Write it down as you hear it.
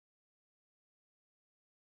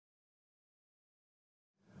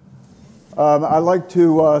I'd like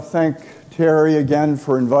to thank Terry again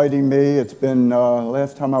for inviting me. It's been,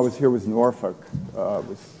 last time I was here was Norfolk, it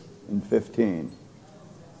was in 15.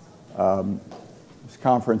 This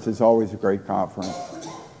conference is always a great conference.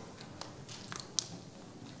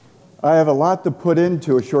 I have a lot to put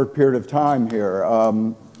into a short period of time here.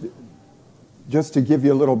 Just to give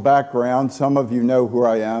you a little background, some of you know who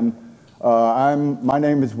I am. My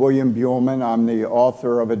name is William Buhlman. I'm the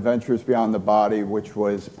author of Adventures Beyond the Body, which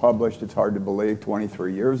was published, it's hard to believe,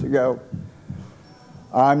 23 years ago.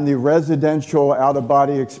 I'm the residential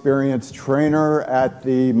out-of-body experience trainer at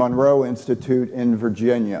the Monroe Institute in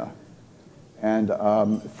Virginia. And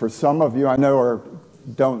for some of you, I know or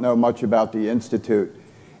don't know much about the Institute.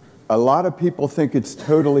 A lot of people think it's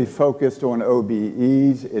totally focused on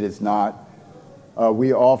OBEs. It is not.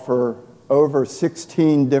 We offer over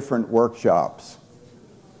 16 different workshops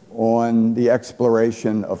on the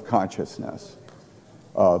exploration of consciousness.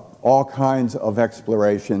 All kinds of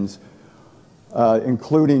explorations,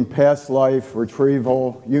 including past life,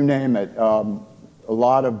 retrieval, you name it. A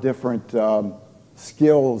lot of different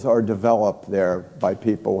skills are developed there by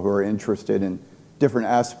people who are interested in different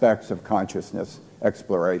aspects of consciousness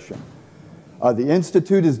exploration. The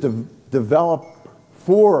Institute is developed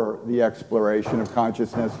for the exploration of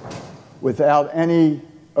consciousness without any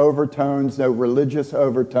overtones, no religious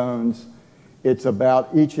overtones. It's about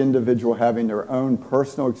each individual having their own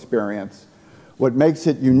personal experience. What makes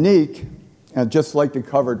it unique, and I'd just like to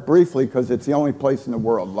cover it briefly because it's the only place in the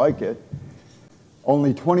world like it,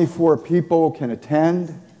 only 24 people can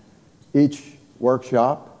attend each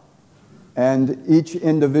workshop, and each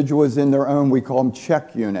individual is in their own, we call them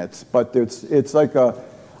check units, but it's like a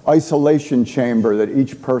isolation chamber that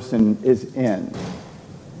each person is in.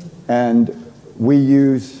 And we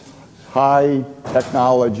use high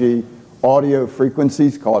technology audio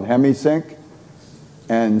frequencies called hemisync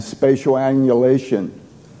and spatial annulation,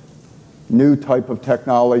 new type of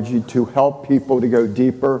technology to help people to go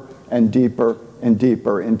deeper and deeper and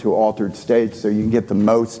deeper into altered states so you can get the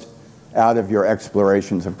most out of your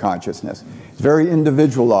explorations of consciousness. It's very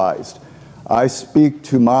individualized. I speak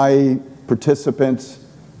to my participants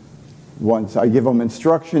once. I give them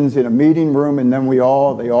instructions in a meeting room, and then they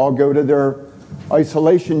all go to their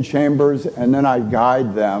isolation chambers, and then I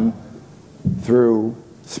guide them through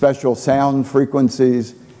special sound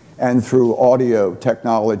frequencies and through audio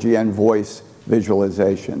technology and voice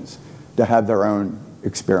visualizations to have their own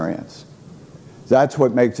experience. That's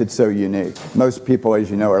what makes it so unique. Most people,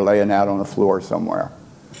 as you know, are laying out on the floor somewhere,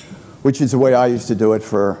 which is the way I used to do it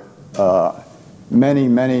for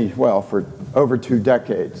for over 2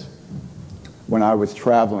 decades when I was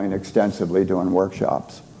traveling extensively doing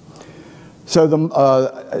workshops. So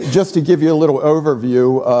just to give you a little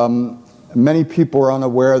overview, many people are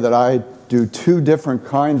unaware that I do 2 different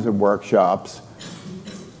kinds of workshops.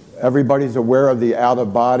 Everybody's aware of the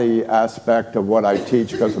out-of-body aspect of what I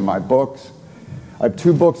teach because of my books. I have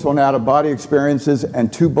 2 books on out-of-body experiences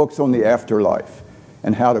and 2 books on the afterlife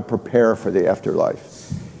and how to prepare for the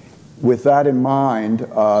afterlife. With that in mind,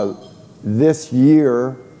 this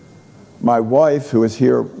year, my wife, who is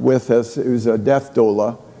here with us, who's a death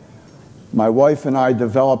doula, my wife and I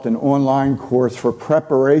developed an online course for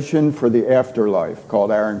preparation for the afterlife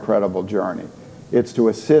called Our Incredible Journey. It's to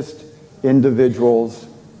assist individuals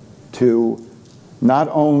to not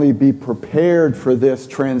only be prepared for this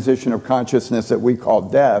transition of consciousness that we call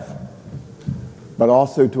death, but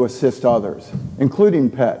also to assist others,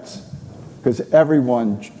 including pets, because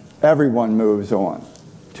everyone moves on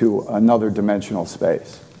to another dimensional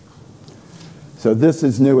space. So this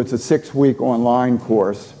is new. It's a 6-week online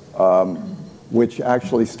course, which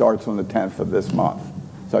actually starts on the 10th of this month.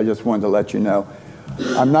 So I just wanted to let you know.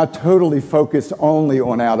 I'm not totally focused only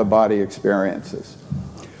on out-of-body experiences.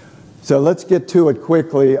 So let's get to it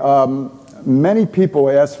quickly. Many people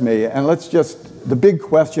ask me, and the big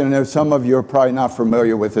question, I know some of you are probably not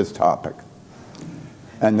familiar with this topic.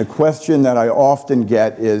 And the question that I often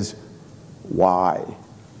get is, why?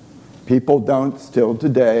 People don't still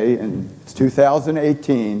today, and it's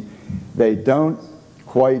 2018, they don't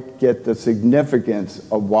quite get the significance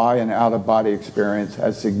of why an out-of-body experience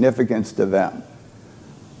has significance to them.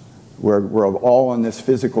 We're all on this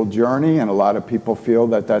physical journey, and a lot of people feel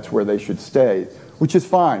that that's where they should stay, which is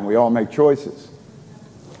fine. We all make choices.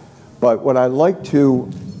 But what I'd like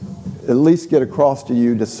to at least get across to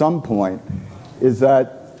you to some point is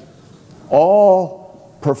that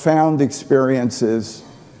all profound experiences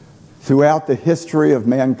throughout the history of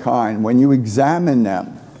mankind, when you examine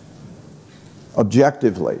them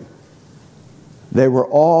objectively, they were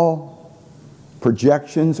all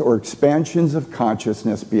projections or expansions of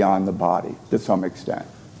consciousness beyond the body to some extent.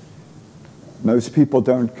 Most people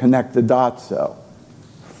don't connect the dots, though.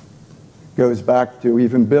 Goes back to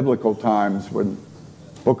even biblical times when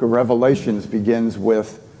the book of Revelations begins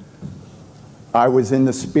with, I was in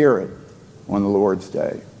the Spirit on the Lord's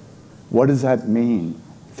day. What does that mean?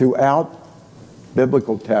 Throughout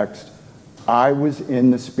biblical text, I was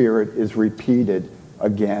in the Spirit is repeated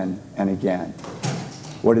again and again.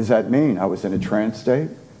 What does that mean? I was in a trance state?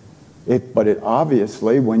 But it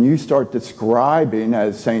obviously, when you start describing,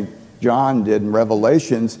 as St. John did in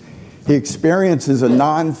Revelations, he experiences a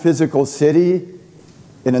non-physical city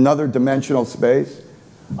in another dimensional space.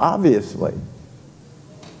 Obviously,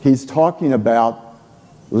 he's talking about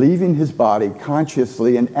leaving his body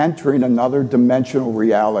consciously and entering another dimensional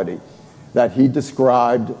reality that he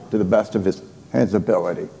described to the best of his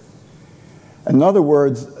ability. In other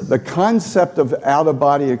words, the concept of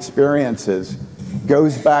out-of-body experiences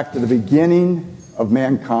goes back to the beginning of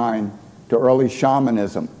mankind, to early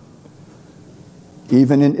shamanism.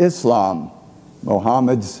 Even in Islam,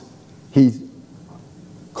 he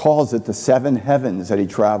calls it the 7 heavens that he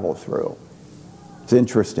traveled through. It's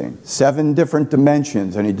interesting. 7 different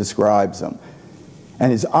dimensions, and he describes them.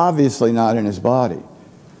 And he's obviously not in his body.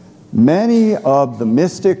 Many of the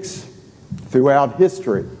mystics throughout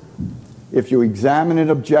history, if you examine it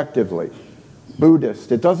objectively,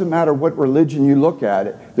 Buddhist, it doesn't matter what religion you look at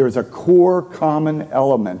it, there's a core common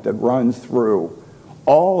element that runs through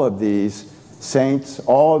all of these saints,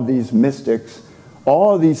 all of these mystics,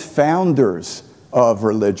 all of these founders of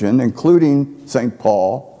religion, including St.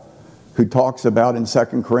 Paul, who talks about in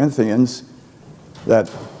 2 Corinthians that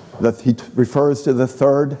he refers to the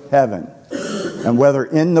 3rd heaven. And whether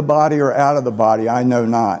in the body or out of the body, I know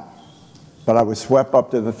not. But I was swept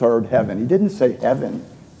up to the 3rd heaven. He didn't say heaven.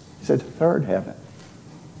 He said 3rd heaven.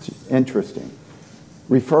 It's interesting.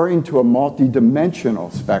 Referring to a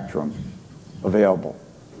multi-dimensional spectrum available.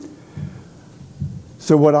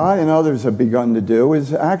 So what I and others have begun to do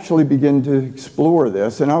is actually begin to explore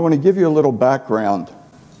this. And I want to give you a little background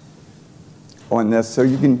on this so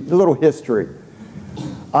you can, a little history.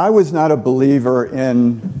 I was not a believer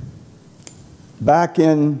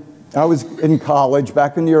I was in college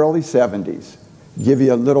back in the early 70s. Give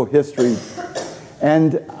you a little history.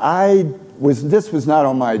 And this was not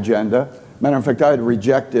on my agenda. Matter of fact, I had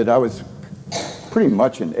rejected, I was pretty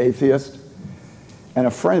much an atheist. And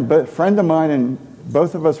a friend of mine, and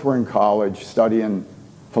both of us were in college studying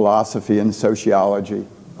philosophy and sociology.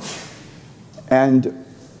 And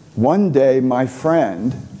one day, my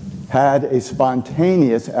friend had a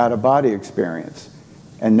spontaneous out-of-body experience.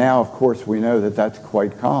 And now, of course, we know that that's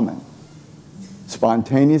quite common.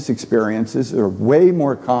 Spontaneous experiences are way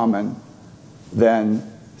more common than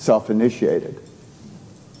self-initiated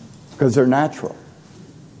because they're natural.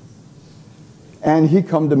 And he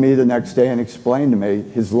come to me the next day and explained to me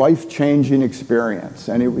his life-changing experience,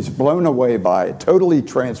 and he was blown away by it, totally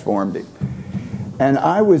transformed him. And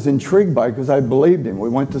I was intrigued by it because I believed him. We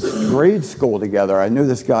went to grade school together. I knew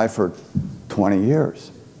this guy for 20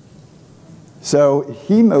 years. So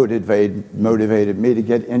he motivated me to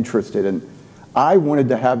get interested, and I wanted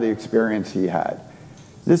to have the experience he had.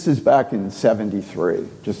 This is back in '73,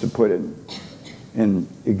 just to put it in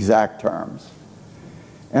exact terms.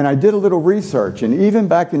 And I did a little research, and even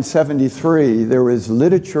back in '73, there was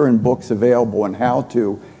literature and books available on how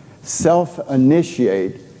to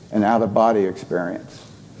self-initiate an out-of-body experience.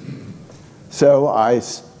 So I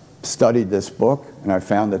studied this book, and I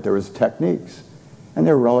found that there was techniques, and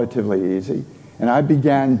they're relatively easy. And I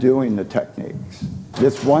began doing the techniques.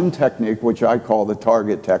 This one technique, which I call the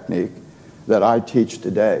target technique, that I teach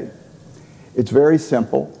today. It's very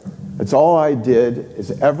simple. It's all I did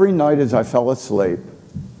is every night as I fell asleep,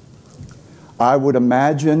 I would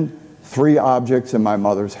imagine 3 objects in my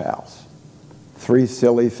mother's house. 3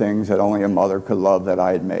 silly things that only a mother could love that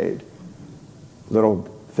I had made. Little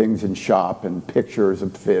things in shop and pictures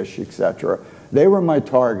of fish, etc. They were my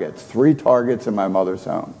targets, 3 targets in my mother's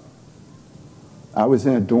home. I was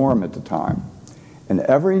in a dorm at the time. And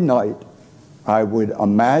every night, I would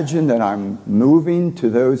imagine that I'm moving to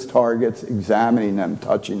those targets, examining them,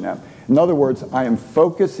 touching them. In other words, I am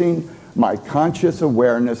focusing my conscious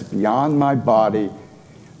awareness beyond my body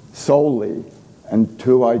solely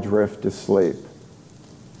until I drift to sleep.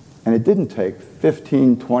 And it didn't take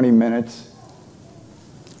 15, 20 minutes.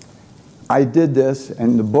 I did this,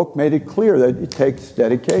 and the book made it clear that it takes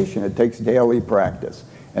dedication, it takes daily practice.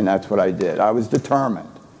 And that's what I did. I was determined.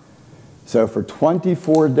 So for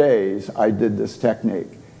 24 days, I did this technique.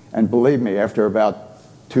 And believe me, after about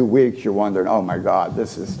 2 weeks, you're wondering, oh my God,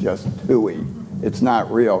 this is just hooey. It's not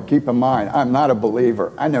real. Keep in mind, I'm not a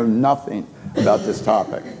believer. I know nothing about this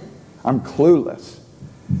topic. I'm clueless.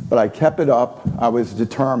 But I kept it up. I was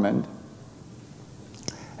determined.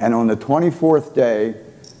 And on the 24th day,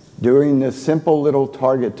 doing this simple little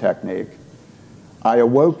target technique, I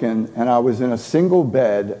awoken and I was in a single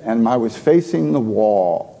bed and I was facing the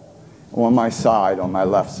wall on my side, on my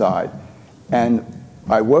left side. And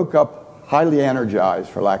I woke up highly energized,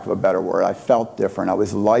 for lack of a better word. I felt different. I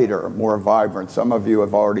was lighter, more vibrant. Some of you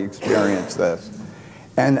have already experienced this.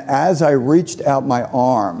 And as I reached out my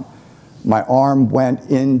arm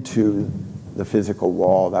went into the physical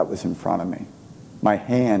wall that was in front of me. My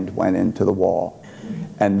hand went into the wall.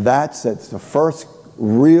 And that's the first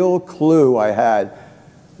real clue I had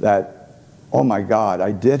that, oh my God,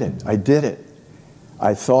 I did it, I did it.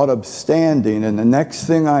 I thought of standing, and the next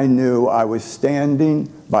thing I knew, I was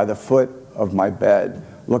standing by the foot of my bed,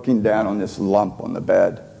 looking down on this lump on the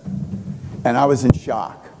bed. And I was in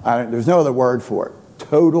shock. There's no other word for it.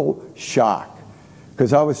 Total shock.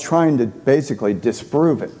 Because I was trying to basically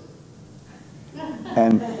disprove it.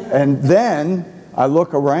 And then I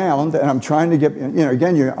look around and I'm trying to get,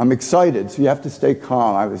 again, I'm excited, so you have to stay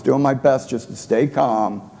calm. I was doing my best just to stay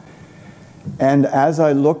calm. And as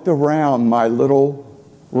I looked around my little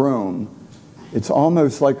room, it's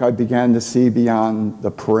almost like I began to see beyond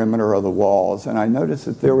the perimeter of the walls. And I noticed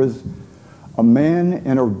that there was a man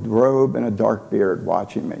in a robe and a dark beard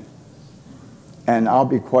watching me. And I'll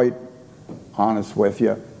be quite honest with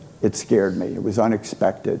you, it scared me. It was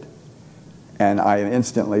unexpected. And I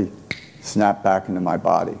instantly snapped back into my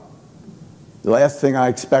body. The last thing I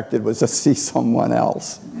expected was to see someone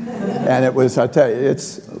else. And it was, I tell you,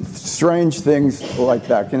 it's strange things like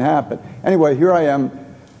that can happen. Anyway, here I am.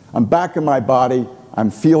 I'm back in my body.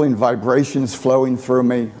 I'm feeling vibrations flowing through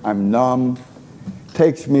me. I'm numb. It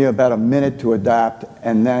takes me about a minute to adapt,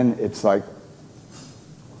 and then it's like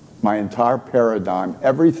my entire paradigm,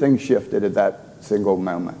 everything shifted at that single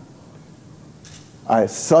moment.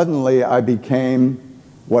 Suddenly I became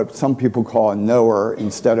what some people call a knower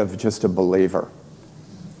instead of just a believer.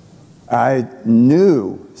 I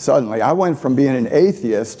knew suddenly, I went from being an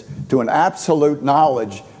atheist to an absolute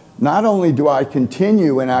knowledge. Not only do I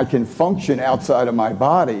continue and I can function outside of my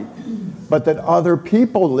body, but that other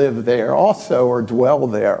people live there also or dwell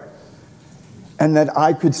there. And that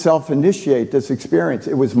I could self-initiate this experience.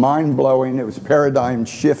 It was mind-blowing, it was paradigm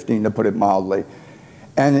shifting, to put it mildly.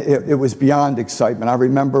 And it was beyond excitement. I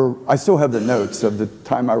remember, I still have the notes of the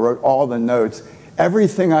time I wrote all the notes.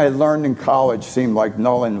 Everything I had learned in college seemed like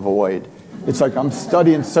null and void. It's like I'm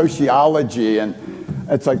studying sociology, and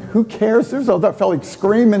it's like, who cares? I felt like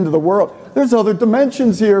scream into the world. There's other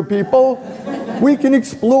dimensions here, people. We can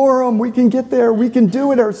explore them, we can get there, we can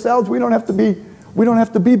do it ourselves. We don't have to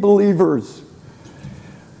be believers.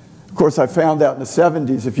 Of course, I found out in the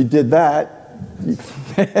 70s, if you did that,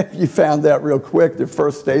 you found out real quick. The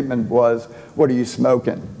first statement was, what are you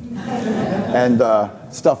smoking? And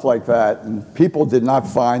stuff like that. And people did not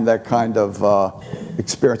find that kind of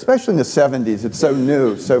experience, especially in the 70s. It's so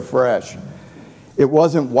new, so fresh. It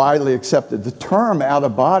wasn't widely accepted. The term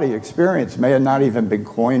out-of-body experience may have not even been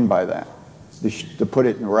coined by that, to put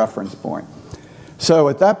it in a reference point. So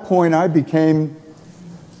at that point, I became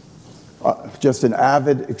just an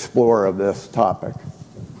avid explorer of this topic.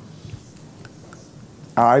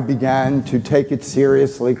 I began to take it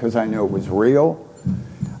seriously because I knew it was real.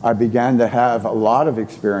 I began to have a lot of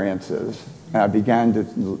experiences. And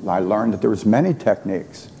I learned that there was many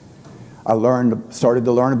techniques. I started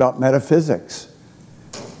to learn about metaphysics.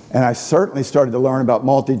 And I certainly started to learn about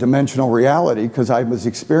multidimensional reality because I was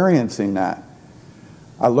experiencing that.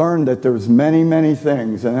 I learned that there was many, many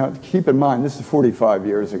things. And keep in mind, this is 45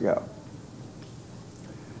 years ago.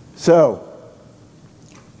 So,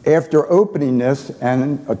 after opening this,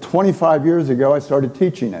 and 25 years ago, I started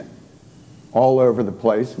teaching it all over the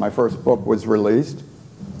place. My first book was released,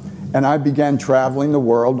 and I began traveling the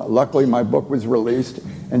world. Luckily, my book was released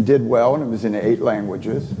and did well, and it was in 8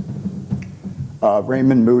 languages.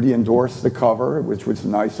 Raymond Moody endorsed the cover, which was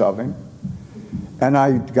nice of him. And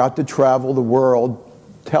I got to travel the world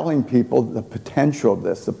telling people the potential of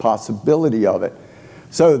this, the possibility of it.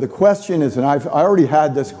 So the question is, and I already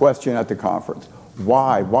had this question at the conference,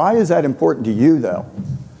 why? Why is that important to you, though?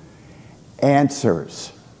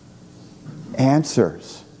 Answers.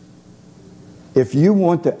 Answers. If you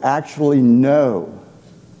want to actually know,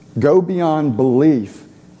 go beyond belief,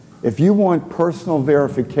 if you want personal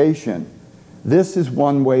verification, this is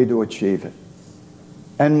one way to achieve it,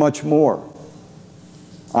 and much more.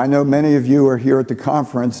 I know many of you are here at the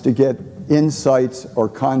conference to get insights or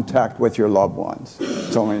contact with your loved ones.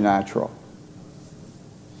 It's only natural.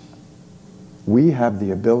 We have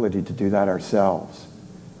the ability to do that ourselves.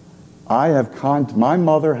 my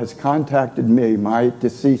mother has contacted me, my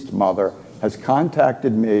deceased mother has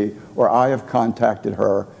contacted me, or I have contacted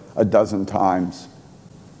her a dozen times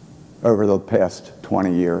over the past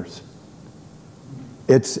 20 years.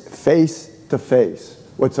 It's face to face.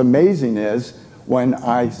 What's amazing is when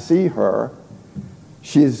I see her,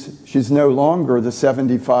 she's no longer the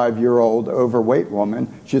 75-year-old overweight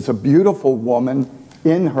woman. She's a beautiful woman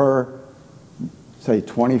in her, say,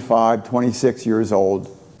 25, 26 years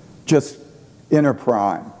old, just in her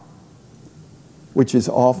prime, which is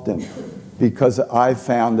often because I've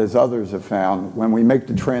found, as others have found, when we make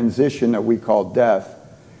the transition that we call death,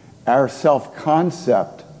 our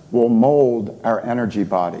self-concept will mold our energy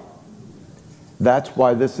body. That's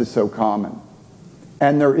why this is so common.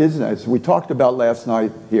 And there is, as we talked about last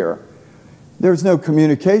night here, there's no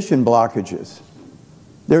communication blockages.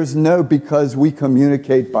 There's no, because we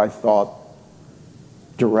communicate by thought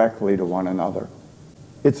directly to one another.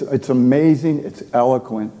 It's amazing, it's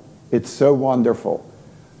eloquent, it's so wonderful.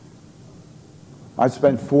 I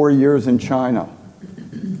spent 4 years in China,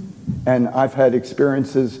 and I've had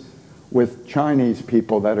experiences with Chinese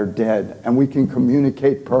people that are dead, and we can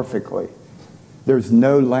communicate perfectly. There's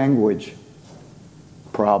no language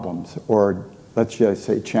problems, or let's just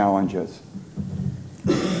say challenges.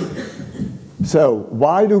 So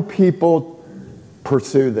why do people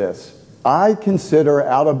pursue this? I consider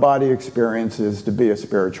out-of-body experiences to be a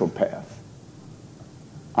spiritual path.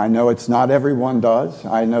 I know it's not everyone does.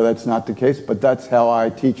 I know that's not the case, but that's how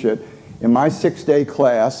I teach it. In my 6-day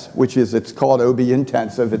class, it's called OB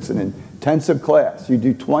Intensive, it's an intensive class. You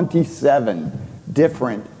do 27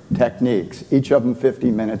 different techniques, each of them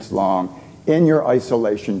 50 minutes long, in your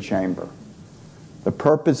isolation chamber. The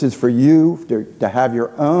purpose is for you to have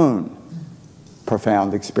your own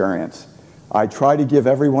profound experience. I try to give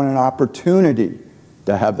everyone an opportunity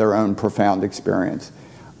to have their own profound experience.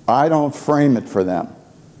 I don't frame it for them.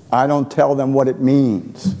 I don't tell them what it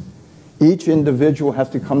means. Each individual has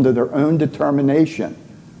to come to their own determination.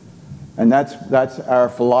 And that's our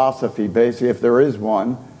philosophy, basically, if there is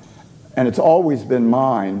one. And it's always been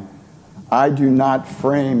mine. I do not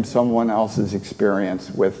frame someone else's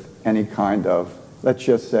experience with any kind of, let's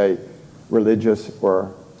just say, religious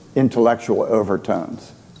or intellectual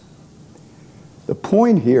overtones. The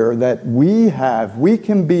point here that we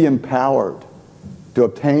can be empowered to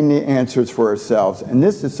obtain the answers for ourselves. And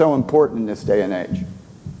this is so important in this day and age,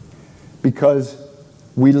 because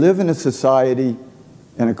we live in a society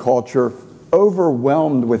and a culture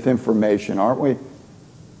overwhelmed with information, aren't we?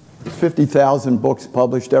 50,000 books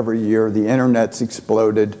published every year. The internet's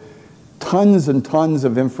exploded. Tons and tons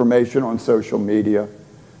of information on social media.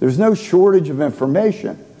 There's no shortage of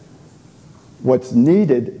information. What's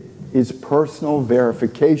needed is personal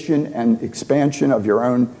verification and expansion of your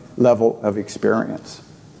own level of experience.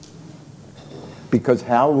 Because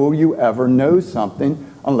how will you ever know something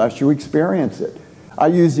unless you experience it? I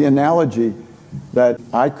use the analogy that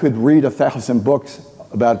I could read 1,000 books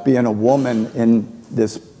about being a woman in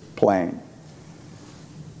this plane.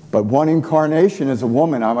 But one incarnation as a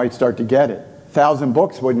woman, I might start to get it. 1,000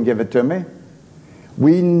 books wouldn't give it to me.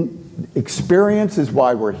 Experience is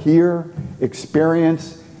why we're here.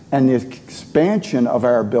 Experience and the expansion of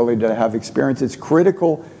our ability to have experience is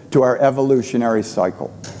critical to our evolutionary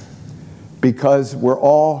cycle, because we're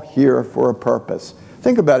all here for a purpose.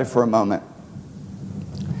 Think about it for a moment.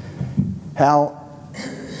 How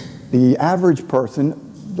the average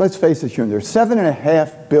person, let's face it, there's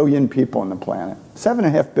 7.5 billion people on the planet.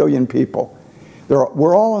 7.5 billion people.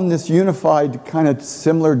 We're all on this unified, kind of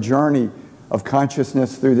similar journey of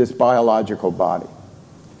consciousness through this biological body.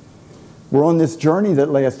 We're on this journey that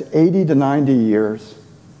lasts 80 to 90 years.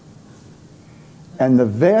 And the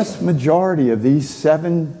vast majority of these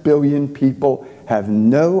 7 billion people have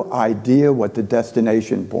no idea what the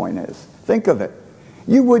destination point is. Think of it.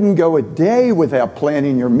 You wouldn't go a day without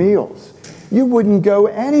planning your meals. You wouldn't go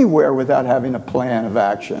anywhere without having a plan of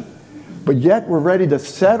action. But yet we're ready to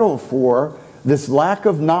settle for this lack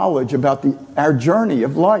of knowledge about our journey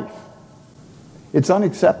of life. It's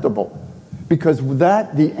unacceptable, because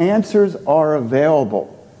the answers are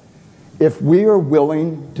available if we are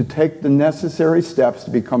willing to take the necessary steps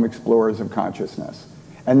to become explorers of consciousness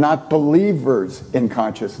and not believers in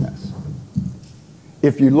consciousness.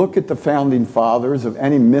 If you look at the founding fathers of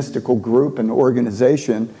any mystical group and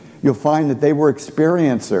organization, you'll find that they were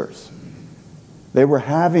experiencers. They were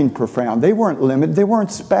having profound, they weren't limited, they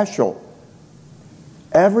weren't special.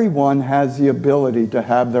 Everyone has the ability to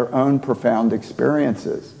have their own profound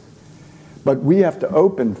experiences, but we have to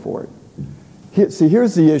open for it.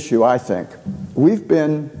 Here's the issue, I think. We've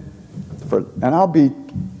been, and I'll be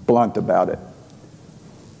blunt about it,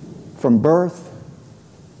 From birth,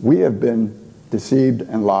 we have been deceived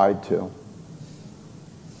and lied to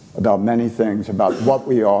about many things, about what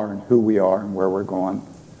we are and who we are and where we're going.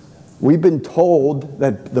 We've been told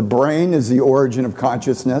that the brain is the origin of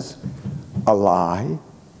consciousness, a lie.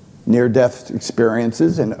 Near-death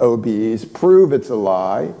experiences and OBEs prove it's a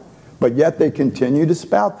lie, but yet they continue to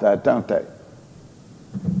spout that, don't they?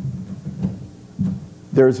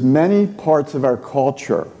 There's many parts of our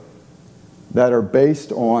culture that are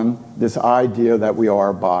based on this idea that we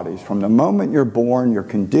are bodies. From the moment you're born, you're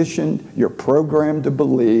conditioned, you're programmed to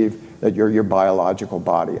believe that you're your biological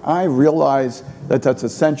body. I realize that that's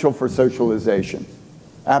essential for socialization.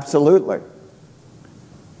 Absolutely.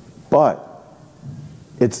 But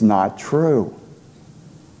it's not true.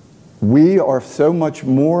 We are so much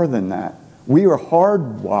more than that. We are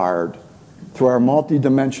hardwired through our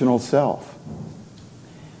multidimensional self.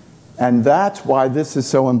 And that's why this is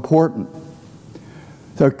so important.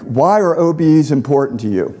 So why are OBEs important to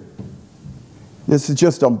you? This is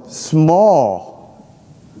just a small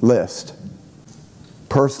list.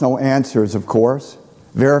 Personal answers, of course.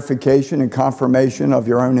 Verification and confirmation of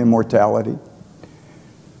your own immortality.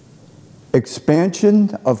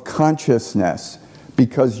 Expansion of consciousness,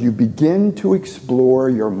 because you begin to explore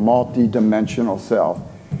your multidimensional self.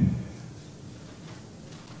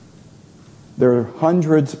 There are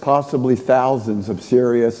hundreds, possibly thousands of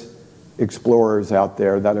serious explorers out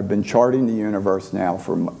there that have been charting the universe now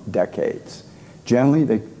for decades.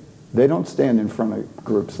 Generally, they don't stand in front of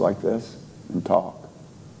groups like this and talk.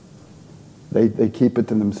 They keep it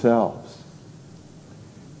to themselves.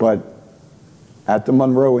 But at the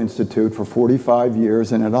Monroe Institute for 45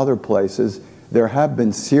 years and at other places, there have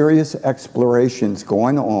been serious explorations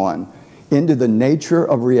going on into the nature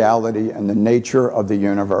of reality and the nature of the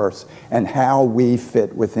universe and how we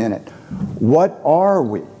fit within it. What are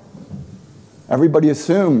we? Everybody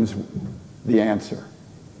assumes the answer.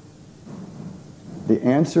 The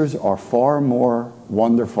answers are far more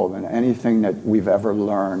wonderful than anything that we've ever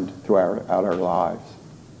learned throughout our lives.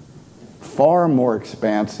 Far more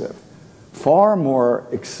expansive, far more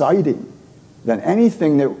exciting than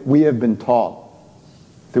anything that we have been taught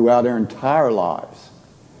throughout our entire lives.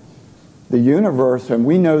 The universe, and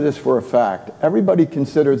we know this for a fact, everybody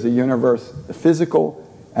considers the universe the physical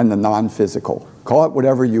and the non-physical. Call it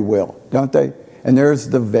whatever you will, don't they? And there's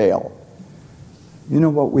the veil. You know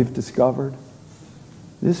what we've discovered?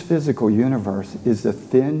 This physical universe is the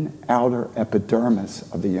thin outer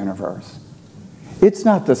epidermis of the universe. It's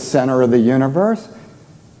not the center of the universe.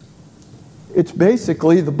 It's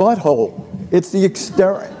basically the butthole. It's the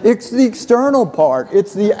external part.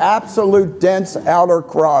 It's the absolute dense outer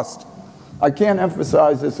crust. I can't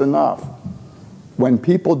emphasize this enough. When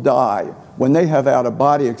people die, when they have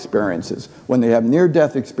out-of-body experiences, when they have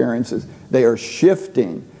near-death experiences, they are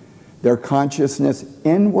shifting their consciousness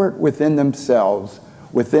inward within themselves,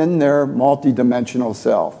 within their multidimensional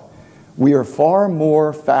self. We are far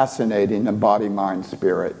more fascinating than body, mind,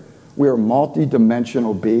 spirit. We are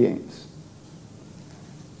multidimensional beings.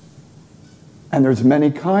 And there's many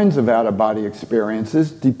kinds of out-of-body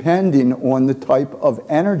experiences depending on the type of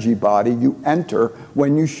energy body you enter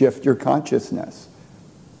when you shift your consciousness.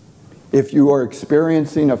 If you are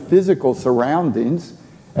experiencing a physical surroundings,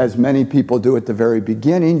 as many people do at the very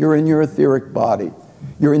beginning, you're in your etheric body.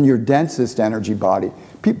 You're in your densest energy body.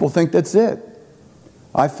 People think that's it.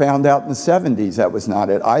 I found out in the 70s that was not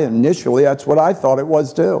it. Initially, that's what I thought it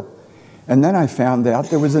was too. And then I found out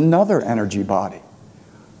there was another energy body.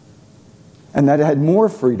 And that it had more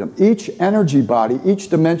freedom. Each energy body, each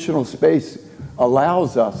dimensional space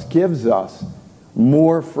allows us, gives us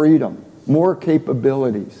more freedom, more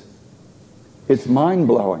capabilities. It's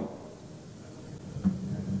mind-blowing.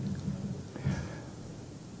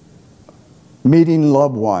 Meeting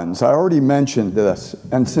loved ones. I already mentioned this,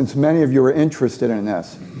 and since many of you are interested in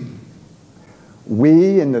this,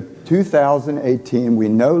 we in the 2018, we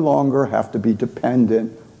no longer have to be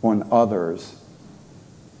dependent on others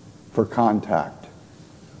for contact.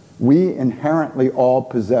 We inherently all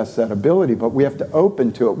possess that ability, but we have to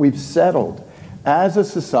open to it. We've settled as a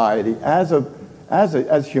society, as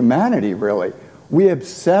humanity really, we have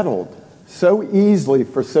settled so easily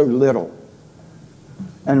for so little.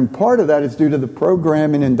 And part of that is due to the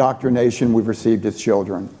programming and indoctrination we've received as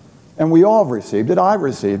children. And we all have received it. I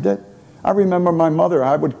received it. I remember my mother.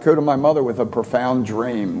 I would go to my mother with a profound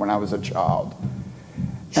dream when I was a child.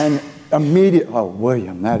 And immediately, oh,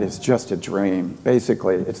 William, that is just a dream.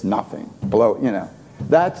 Basically, it's nothing.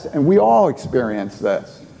 And we all experience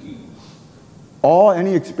this.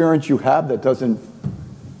 Any experience you have that doesn't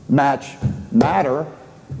match matter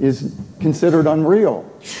is considered unreal.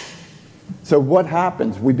 So what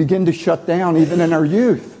happens? We begin to shut down even in our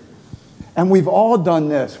youth. And we've all done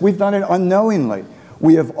this. We've done it unknowingly.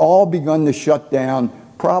 We have all begun to shut down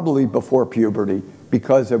probably before puberty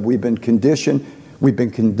because we've been conditioned. We've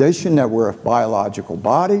been conditioned that we're a biological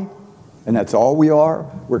body, and that's all we are.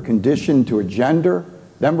 We're conditioned to a gender.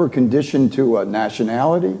 Then we're conditioned to a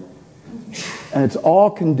nationality. And it's all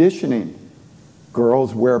conditioning.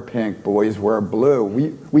 Girls wear pink, boys wear blue.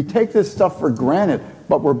 We take this stuff for granted,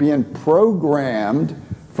 but we're being programmed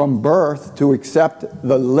from birth to accept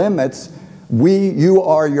the limits. You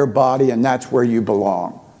are your body, and that's where you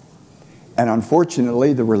belong. And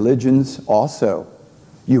unfortunately, the religions also,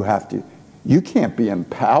 you can't be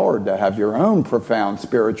empowered to have your own profound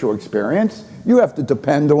spiritual experience. You have to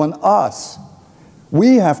depend on us.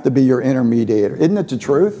 We have to be your intermediator. Isn't it the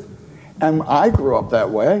truth? And I grew up that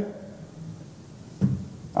way.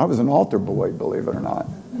 I was an altar boy, believe it or not.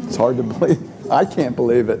 It's hard to believe. I can't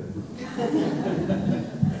believe it.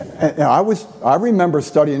 And I remember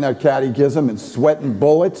studying that catechism and sweating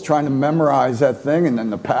bullets trying to memorize that thing, and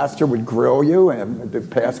then the pastor would grill you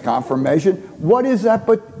and pass confirmation. What is that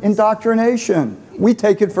but indoctrination? We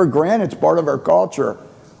take it for granted. It's part of our culture.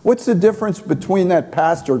 What's the difference between that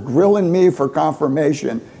pastor grilling me for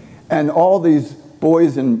confirmation and all these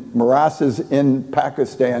boys and marasas in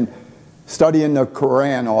Pakistan studying the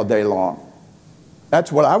Quran all day long?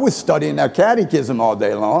 That's what I was studying, that catechism, all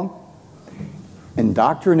day long.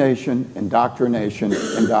 Indoctrination, indoctrination,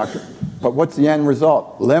 indoctrination. But what's the end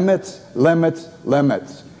result? Limits, limits,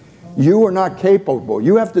 limits. You are not capable.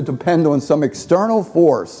 You have to depend on some external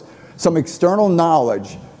force, some external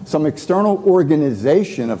knowledge, some external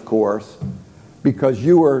organization, of course, because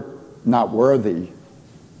you are not worthy.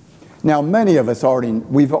 Now, many of us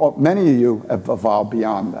many of you have evolved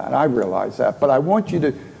beyond that. I realize that. But I want you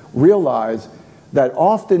to realize that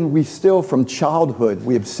often we still, from childhood,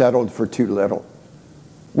 we have settled for too little.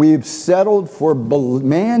 We've settled for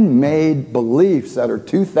man-made beliefs that are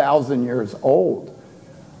 2,000 years old.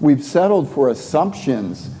 We've settled for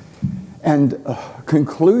assumptions and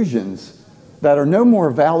conclusions that are no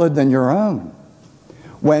more valid than your own.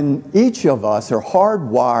 When each of us are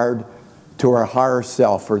hardwired to our higher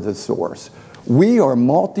self or the source. We are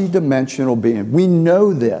multidimensional beings. We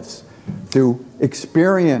know this through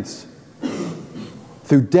experience,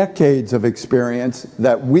 through decades of experience,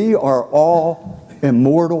 that we are all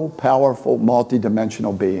immortal, powerful,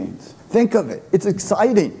 multidimensional beings. Think of it. It's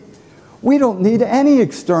exciting. We don't need any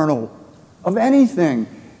external of anything.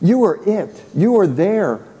 You are it. You are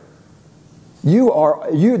there. We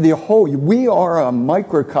are a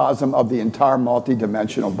microcosm of the entire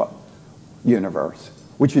multidimensional universe,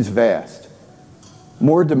 which is vast.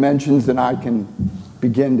 More dimensions than I can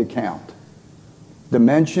begin to count.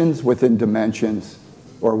 Dimensions within dimensions,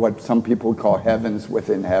 or what some people call heavens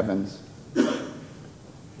within heavens.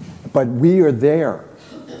 But we are there.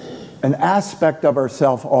 An aspect of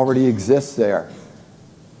ourself already exists there.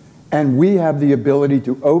 And we have the ability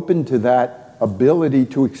to open to that ability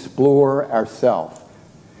to explore ourself.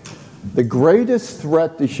 The greatest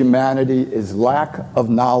threat to humanity is lack of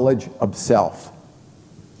knowledge of self.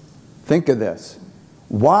 Think of this.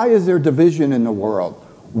 Why is there division in the world?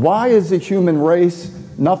 Why is the human race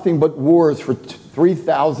nothing but wars for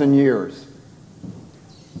 3,000 years?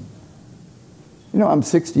 You know, I'm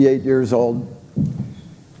 68 years old,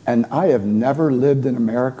 and I have never lived in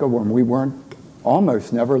America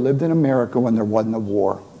almost never lived in America when there wasn't a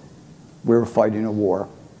war. We were fighting a war.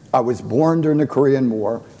 I was born during the Korean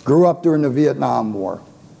War, grew up during the Vietnam War.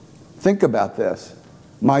 Think about this.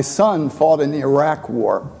 My son fought in the Iraq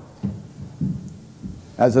War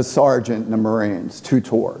as a sergeant in the Marines, 2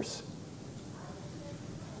 tours.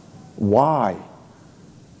 Why?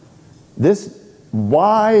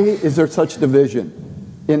 Why is there such division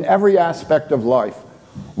in every aspect of life?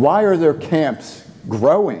 Why are there camps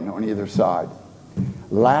growing on either side?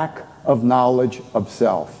 Lack of knowledge of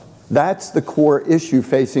self. That's the core issue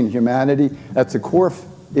facing humanity. That's the core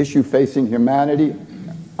issue facing humanity,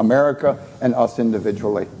 America, and us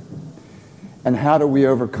individually. And how do we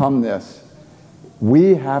overcome this?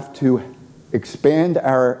 We have to expand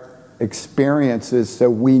our experiences so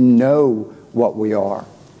we know what we are.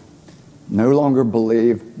 No longer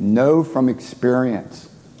believe, know from experience.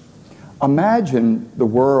 Imagine the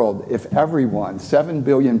world if everyone, 7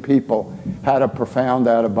 billion people, had a profound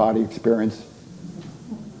out-of-body experience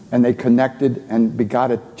and they connected and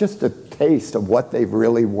got just a taste of what they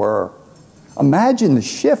really were. Imagine the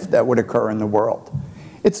shift that would occur in the world.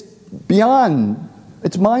 It's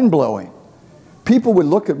mind-blowing. People would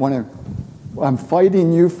look at one another, I'm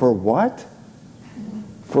fighting you for what?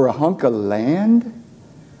 For a hunk of land?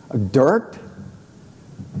 Dirt?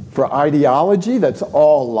 for ideology that's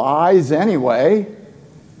all lies anyway.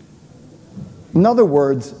 In other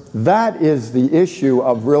words, that is the issue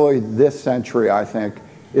of really this century, I think,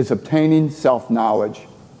 is obtaining self-knowledge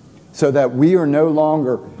so that we are no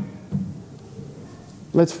longer,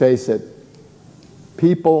 let's face it,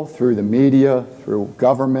 people through the media, through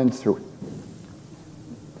governments,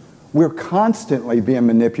 we're constantly being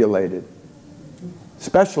manipulated,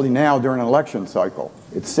 especially now during an election cycle.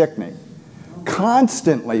 It's sickening.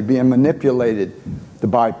 Constantly being manipulated to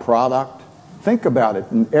buy product. Think about it,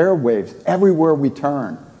 in airwaves, everywhere we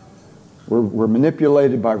turn. We're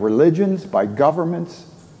manipulated by religions, by governments,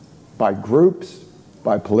 by groups,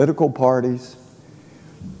 by political parties.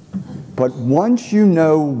 But once you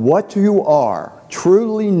know what you are,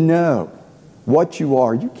 truly know what you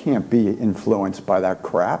are, you can't be influenced by that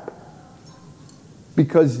crap.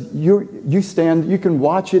 Because you can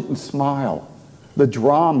watch it and smile. The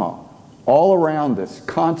drama all around us,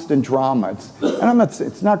 constant drama.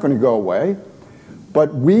 It's not going to go away,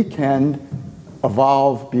 but we can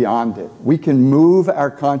evolve beyond it. We can move our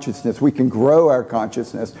consciousness. We can grow our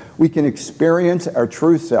consciousness. We can experience our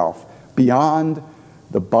true self beyond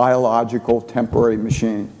the biological temporary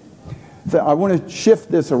machine. So I want to shift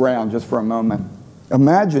this around just for a moment.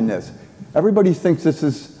 Imagine this. Everybody thinks this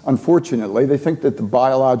is, unfortunately, they think that the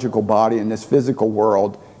biological body in this physical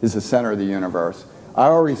world is the center of the universe. I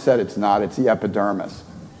already said it's not, it's the epidermis.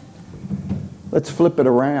 Let's flip it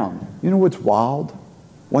around. You know what's wild?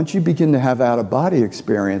 Once you begin to have out-of-body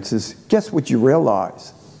experiences, guess what you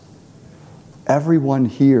realize? Everyone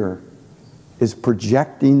here is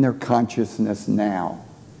projecting their consciousness now.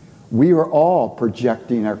 We are all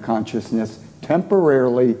projecting our consciousness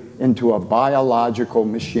temporarily into a biological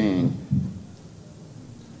machine.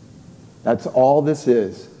 That's all this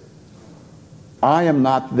is. I am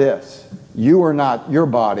not this. You are not your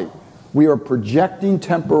body. We are projecting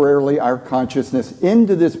temporarily our consciousness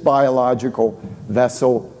into this biological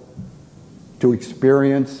vessel to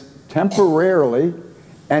experience temporarily,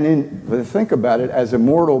 and think about it, as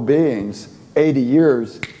immortal beings, 80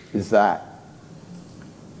 years is that.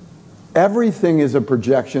 Everything is a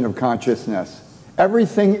projection of consciousness.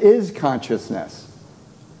 Everything is consciousness.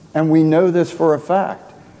 And we know this for a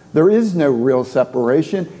fact. There is no real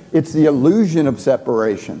separation. It's the illusion of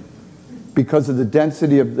separation because of the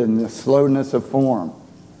density of the slowness of form.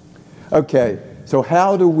 Okay, so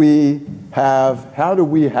how do we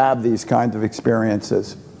have these kinds of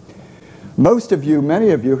experiences? Most of you, many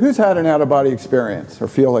of you, who's had an out-of-body experience or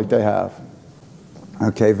feel like they have?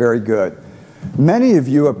 Okay, very good. Many of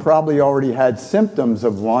you have probably already had symptoms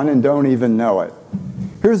of one and don't even know it.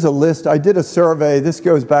 Here's a list. I did a survey. This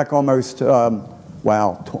goes back almost,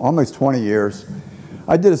 almost 20 years.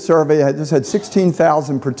 I did a survey. This had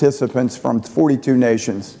 16,000 participants from 42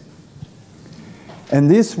 nations. And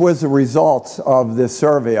this was the results of this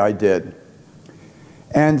survey I did.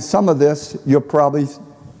 And some of this you'll probably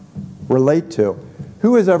relate to.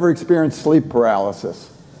 Who has ever experienced sleep paralysis?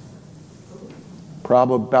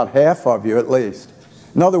 Probably about half of you at least.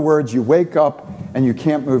 In other words, you wake up and you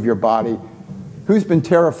can't move your body. Who's been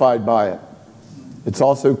terrified by it? It's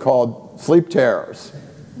also called sleep terrors.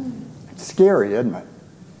 It's scary, isn't it?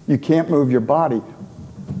 You can't move your body.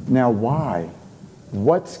 Now why?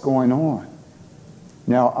 What's going on?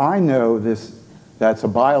 Now I know that's a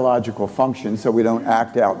biological function so we don't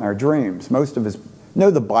act out in our dreams. Most of us know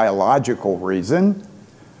the biological reason,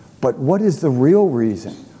 but what is the real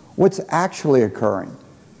reason? What's actually occurring?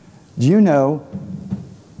 Do you know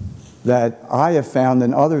that I have found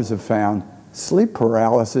and others have found sleep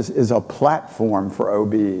paralysis is a platform for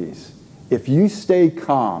OBEs. If you stay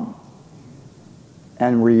calm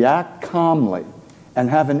and react calmly and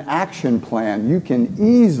have an action plan, you can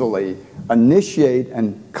easily initiate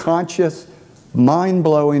a conscious,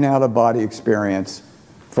 mind-blowing out-of-body experience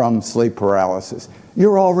from sleep paralysis.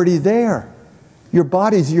 You're already there. You're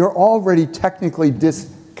already technically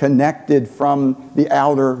disconnected from the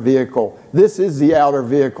outer vehicle. This is the outer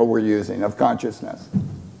vehicle we're using of consciousness.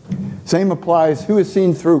 Same applies, who has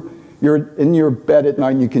seen through, you're in your bed at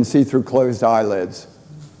night and you can see through closed eyelids.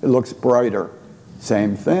 It looks brighter.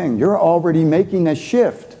 Same thing. You're already making a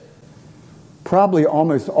shift. Probably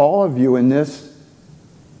almost all of you in this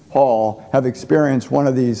hall have experienced one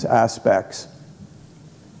of these aspects.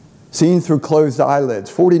 Seen through closed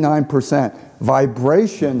eyelids, 49%.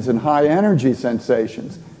 Vibrations and high energy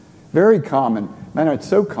sensations. Very common. Man, it's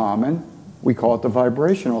so common, we call it the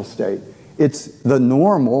vibrational state. It's the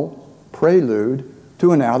normal prelude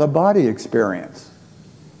to an out-of-body experience.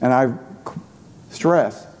 And I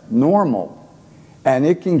stress, normal. And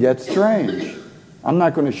it can get strange. I'm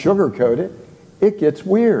not going to sugarcoat it. It gets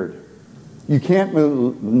weird. You can't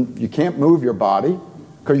move your body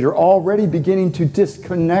because you're already beginning to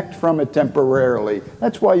disconnect from it temporarily.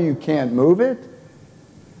 That's why you can't move it.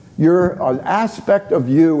 An aspect of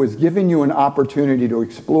you is giving you an opportunity to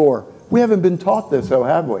explore. We haven't been taught this, though,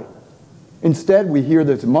 have we? Instead, we hear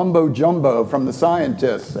this mumbo-jumbo from the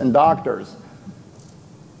scientists and doctors.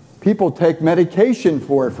 People take medication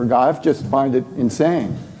for it, for God. I just find it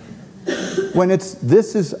insane.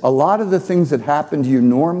 This is a lot of the things that happen to you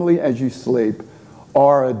normally as you sleep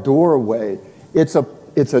are a doorway. It's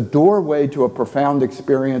a doorway to a profound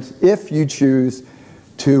experience if you choose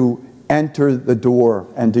to enter the door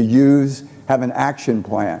and to have an action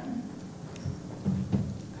plan.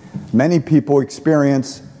 Many people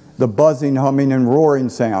experience the buzzing, humming, and roaring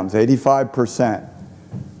sounds, 85%.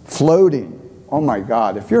 Floating. Oh my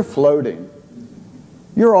God, if you're floating,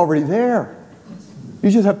 you're already there. You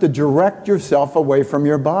just have to direct yourself away from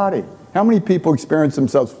your body. How many people experience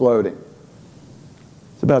themselves floating?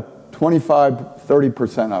 It's about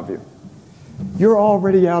 25–30% of you. You're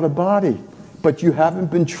already out of body, but you haven't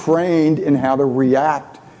been trained in how to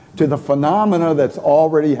react to the phenomena that's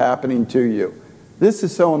already happening to you. This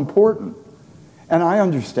is so important. And I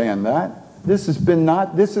understand that. This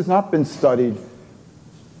has not been studied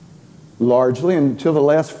largely until the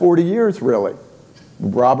last 40 years, really.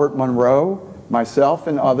 Robert Monroe, myself,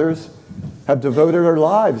 and others have devoted our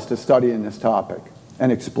lives to studying this topic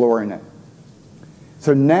and exploring it.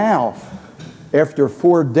 So now, after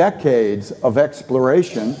 4 decades of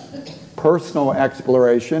exploration, personal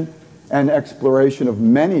exploration, and exploration of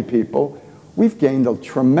many people, we've gained a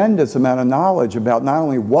tremendous amount of knowledge about not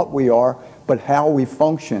only what we are, but how we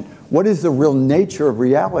function. What is the real nature of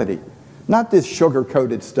reality? Not this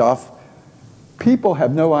sugar-coated stuff. People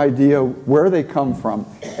have no idea where they come from.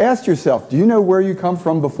 Ask yourself, do you know where you come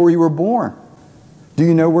from before you were born? Do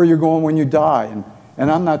you know where you're going when you die?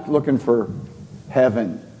 And I'm not looking for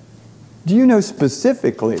heaven. Do you know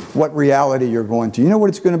specifically what reality you're going to? You know what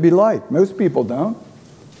it's going to be like? Most people don't.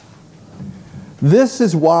 This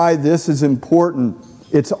is why this is important.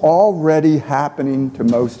 It's already happening to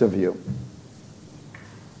most of you.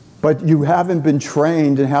 But you haven't been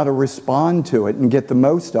trained in how to respond to it and get the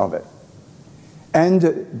most of it. And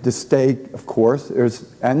to stay, of course,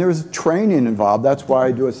 there's training involved. That's why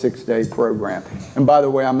I do a 6-day program. And by the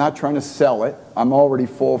way, I'm not trying to sell it. I'm already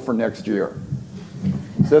full for next year.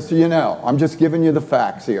 Just so you know, I'm just giving you the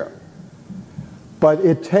facts here. But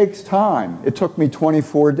it takes time. It took me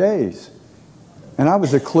 24 days. And I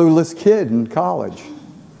was a clueless kid in college.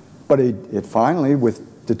 But it finally,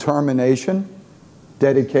 with determination,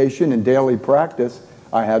 dedication, and daily practice,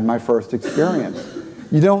 I had my first experience.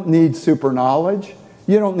 You don't need super knowledge.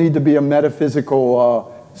 You don't need to be a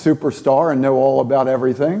metaphysical superstar and know all about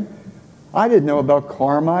everything. I didn't know about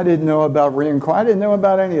karma. I didn't know about reincarnation. I didn't know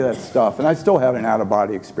about any of that stuff. And I still had an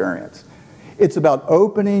out-of-body experience. It's about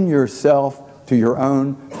opening yourself to your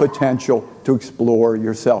own potential to explore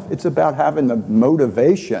yourself. It's about having the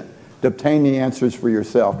motivation to obtain the answers for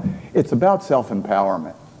yourself. It's about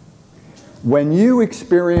self-empowerment. When you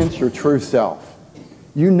experience your true self,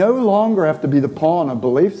 you no longer have to be the pawn of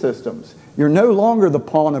belief systems. You're no longer the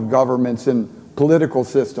pawn of governments and political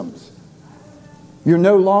systems. You're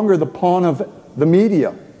no longer the pawn of the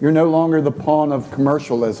media. You're no longer the pawn of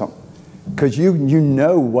commercialism. Because you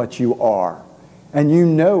know what you are. And you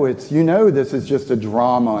know this is just a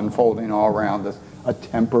drama unfolding all around us, a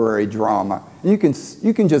temporary drama. And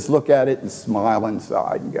you can just look at it and smile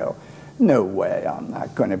inside and go, no way, I'm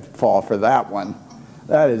not going to fall for that one.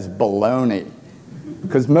 That is baloney.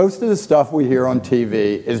 Because most of the stuff we hear on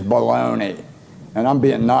TV is baloney. And I'm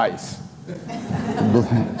being nice.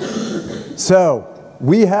 So,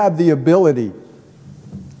 we have the ability,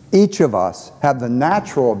 each of us have the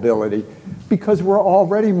natural ability, because we're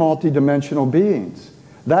already multidimensional beings.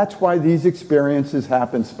 That's why these experiences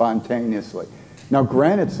happen spontaneously. Now,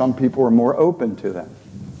 granted, some people are more open to them.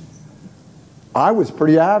 I was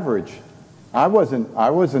pretty average. I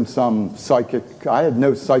wasn't some psychic, I had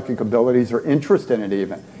no psychic abilities or interest in it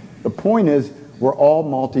even. The point is, we're all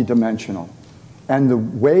multidimensional. And the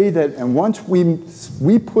way that, and once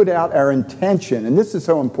we put out our intention, and this is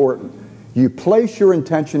so important, you place your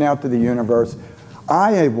intention out to the universe,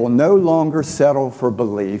 I will no longer settle for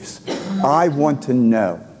beliefs. I want to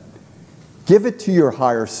know. Give it to your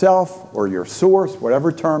higher self or your source,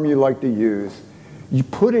 whatever term you like to use. You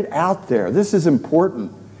put it out there. This is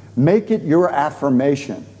important. Make it your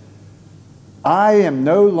affirmation. I am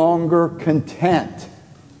no longer content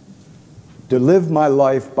to live my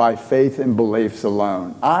life by faith and beliefs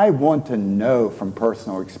alone. I want to know from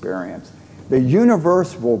personal experience. The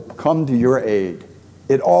universe will come to your aid.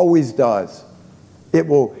 It always does. It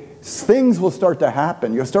will, things will start to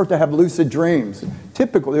happen. You'll start to have lucid dreams.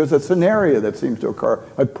 Typically, there's a scenario that seems to occur,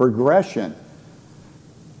 a progression.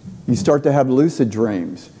 You start to have lucid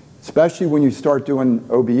dreams, especially when you start doing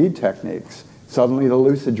OBE techniques. Suddenly the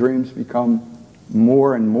lucid dreams become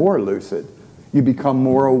more and more lucid. You become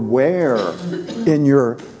more aware in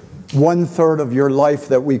your 1/3 of your life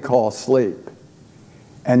that we call sleep.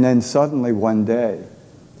 And then suddenly one day,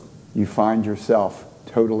 you find yourself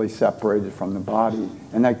totally separated from the body,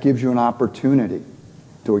 and that gives you an opportunity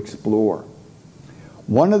to explore.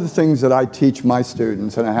 One of the things that I teach my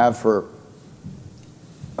students, and I have for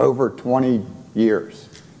over 20 years,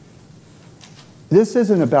 this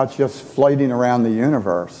isn't about just floating around the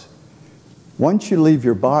universe. Once you leave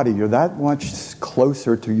your body, you're that much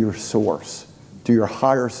closer to your source, to your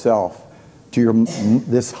higher self, to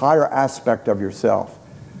this higher aspect of yourself.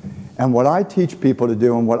 And what I teach people to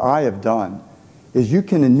do, and what I have done, is you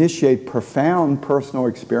can initiate profound personal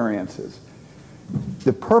experiences.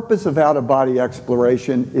 The purpose of out-of-body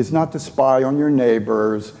exploration is not to spy on your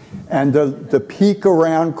neighbors and to peek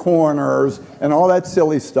around corners and all that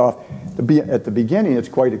silly stuff. At the beginning, it's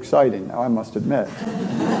quite exciting, I must admit.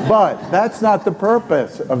 But that's not the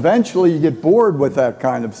purpose. Eventually, you get bored with that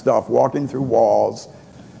kind of stuff, walking through walls.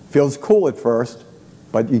 Feels cool at first,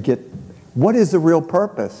 but you get, what is the real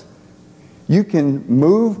purpose? You can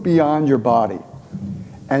move beyond your body,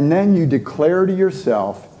 and then you declare to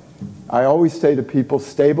yourself, I always say to people,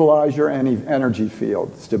 stabilize your energy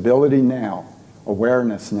field, stability now,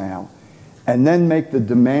 awareness now, and then make the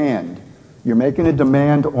demand. You're making a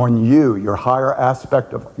demand on you, your higher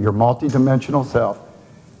aspect of your multidimensional self,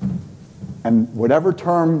 and whatever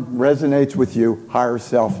term resonates with you, higher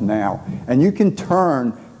self now. And you can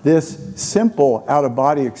turn this simple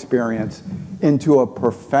out-of-body experience into a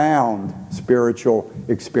profound spiritual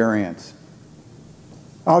experience.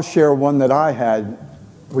 I'll share one that I had,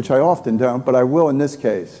 which I often don't, but I will in this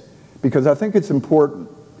case, because I think it's important.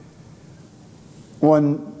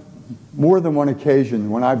 On more than one occasion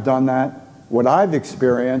when I've done that, what I've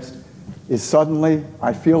experienced is suddenly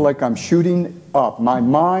I feel like I'm shooting up. My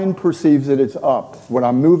mind perceives that it's up. When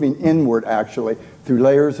I'm moving inward, actually, through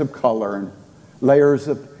layers of color and layers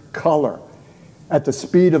of color at the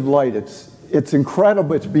speed of light. It's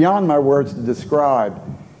incredible. It's beyond my words to describe.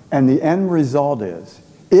 And the end result is,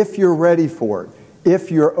 if you're ready for it,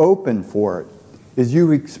 if you're open for it, is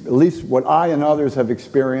at least what I and others have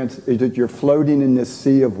experienced, is that you're floating in this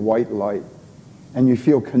sea of white light and you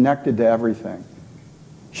feel connected to everything.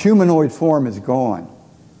 Humanoid form is gone.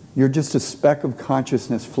 You're just a speck of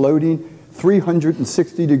consciousness floating,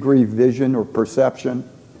 360-degree vision or perception.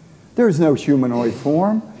 There's no humanoid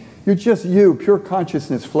form. You're just you, pure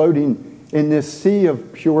consciousness floating in this sea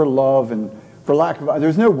of pure love, and for lack of,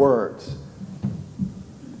 there's no words.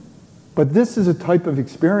 But this is a type of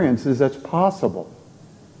experiences that's possible.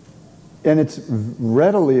 And it's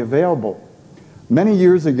readily available. Many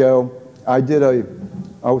years ago, I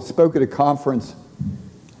spoke at a conference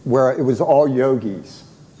where it was all yogis.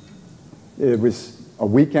 It was a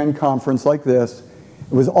weekend conference like this.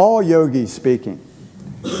 It was all yogis speaking.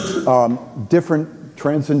 Different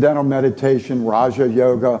transcendental meditation, Raja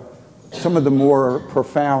Yoga, some of the more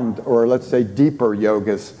profound, or let's say deeper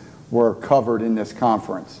yogas were covered in this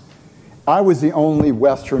conference. I was the only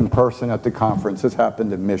Western person at the conference. This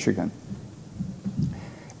happened in Michigan.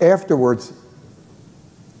 Afterwards,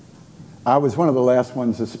 I was one of the last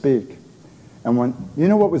ones to speak. And you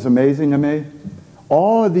know what was amazing to me?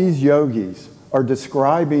 All of these yogis are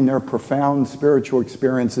describing their profound spiritual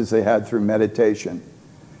experiences they had through meditation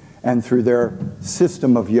and through their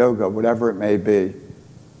system of yoga, whatever it may be.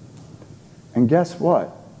 And guess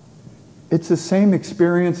what? It's the same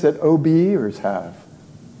experience that OBEers have.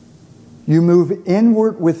 You move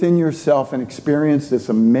inward within yourself and experience this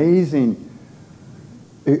amazing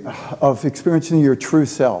of experiencing your true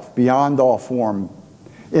self beyond all form.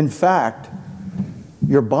 In fact,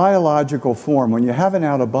 your biological form, when you have an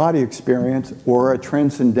out-of-body experience or a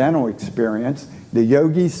transcendental experience, the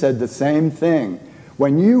yogis said the same thing.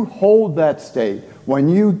 When you hold that state, when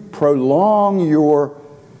you prolong your,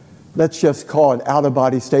 let's just call it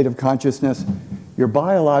out-of-body state of consciousness, your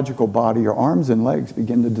biological body, your arms and legs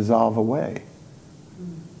begin to dissolve away.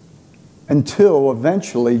 Until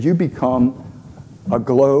eventually you become a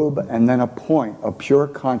globe and then a point of pure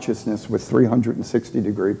consciousness with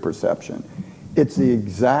 360-degree perception. It's the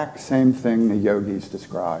exact same thing the yogis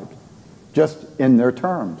described, just in their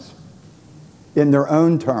terms, in their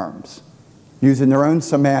own terms, using their own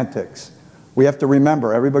semantics. We have to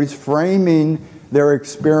remember, everybody's framing their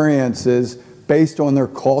experiences based on their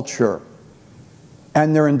culture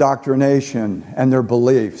and their indoctrination and their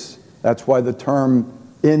beliefs. That's why the term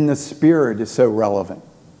in the spirit is so relevant.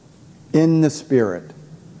 In the spirit.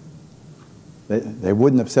 They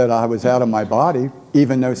wouldn't have said I was out of my body,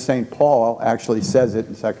 even though St. Paul actually says it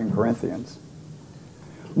in 2 Corinthians.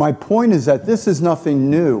 My point is that this is nothing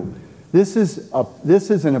new. This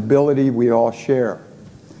is an ability we all share.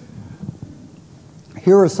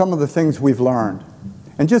 Here are some of the things we've learned,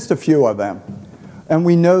 and just a few of them. And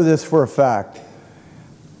we know this for a fact.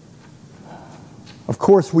 Of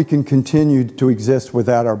course, we can continue to exist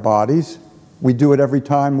without our bodies. We do it every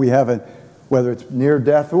time we have whether it's near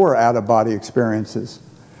death or out-of-body experiences.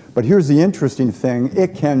 But here's the interesting thing.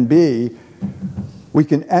 It can be, we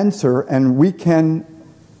can enter and we can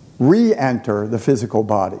re-enter the physical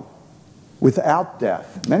body without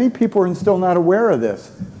death. Many people are still not aware of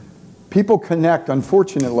this. People connect,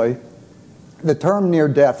 unfortunately, the term near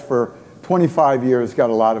death for 25 years got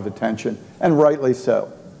a lot of attention, and rightly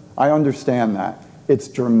so. I understand that. It's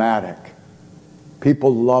dramatic.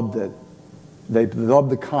 People loved it. They loved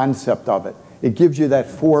the concept of it. It gives you that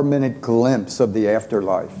 4-minute glimpse of the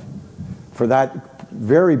afterlife for that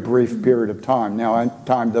very brief period of time. Now,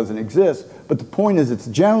 time doesn't exist, but the point is it's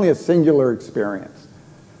generally a singular experience.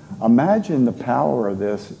 Imagine the power of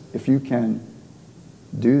this if you can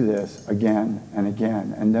do this again and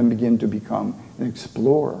again, and then begin to become an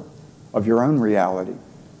explorer of your own reality,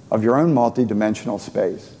 of your own multidimensional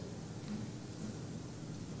space.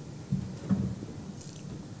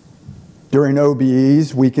 During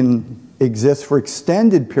OBEs, we can exist for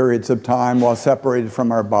extended periods of time while separated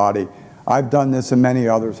from our body. I've done this and many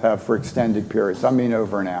others have for extended periods. I mean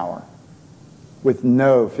over an hour, with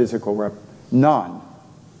no physical none.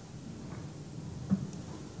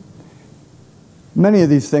 Many of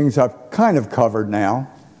these things I've kind of covered now.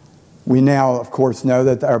 We now, of course, know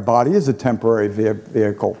that our body is a temporary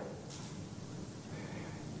vehicle.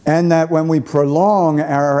 And that when we prolong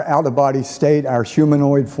our out-of-body state, our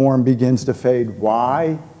humanoid form begins to fade.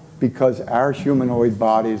 Why? Because our humanoid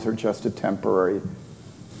bodies are just a temporary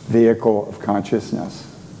vehicle of consciousness.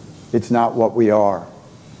 It's not what we are.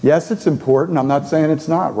 Yes, it's important. I'm not saying it's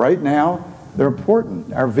not. Right now, they're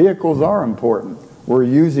important. Our vehicles are important. We're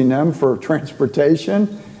using them for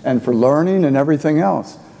transportation and for learning and everything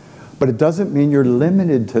else. But it doesn't mean you're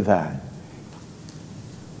limited to that.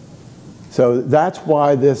 So that's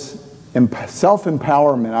why this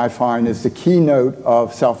self-empowerment, I find, is the keynote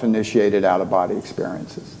of self-initiated out-of-body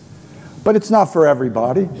experiences. But it's not for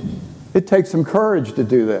everybody. It takes some courage to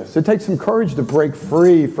do this. It takes some courage to break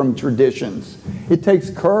free from traditions. It takes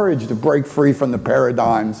courage to break free from the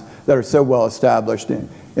paradigms that are so well established in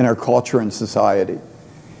our culture and society.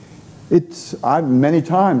 Many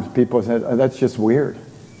times people said, oh, that's just weird.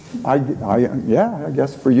 Yeah, I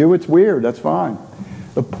guess for you it's weird, that's fine.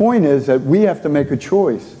 The point is that we have to make a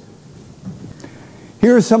choice.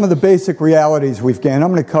 Here are some of the basic realities we've gained.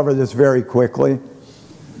 I'm going to cover this very quickly.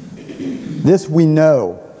 This we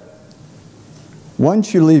know.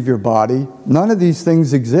 Once you leave your body, none of these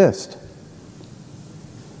things exist.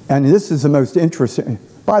 And this is the most interesting.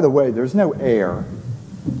 By the way, there's no air.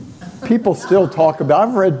 People still talk about,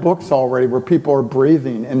 I've read books already where people are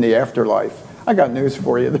breathing in the afterlife. I got news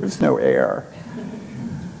for you, there's no air.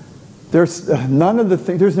 There's none of the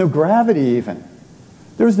things, there's no gravity even.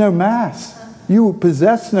 There's no mass. You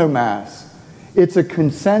possess no mass. It's a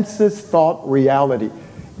consensus thought reality.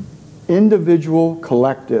 Individual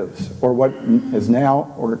collectives, or what is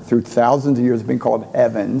now, or through thousands of years, been called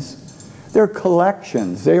heavens, they're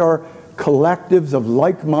collections. They are collectives of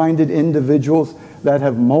like-minded individuals that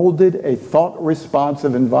have molded a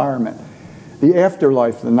thought-responsive environment. The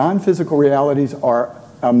afterlife, the non-physical realities are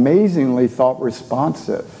amazingly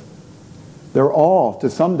thought-responsive. They're all, to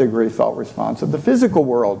some degree, thought-responsive. The physical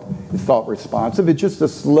world is thought-responsive. It's just a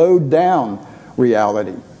slowed-down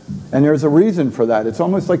reality. And there's a reason for that. It's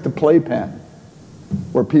almost like the playpen,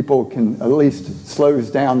 where people can, at least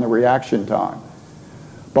slows down the reaction time.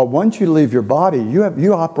 But once you leave your body,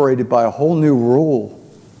 you operated by a whole new rule.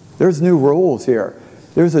 There's new rules here.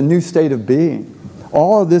 There's a new state of being.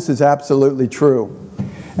 All of this is absolutely true.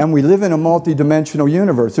 And we live in a multidimensional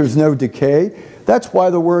universe. There's no decay. That's why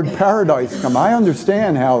the word paradise comes. I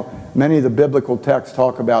understand how many of the biblical texts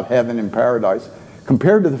talk about heaven and paradise.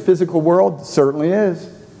 Compared to the physical world, it certainly is.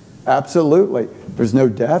 Absolutely. There's no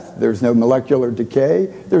death. There's no molecular decay.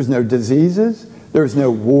 There's no diseases. There's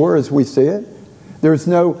no war as we see it. There's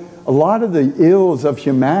no, a lot of the ills of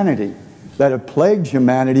humanity that have plagued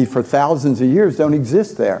humanity for thousands of years don't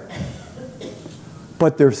exist there.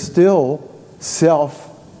 But there's still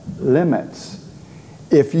self-limits.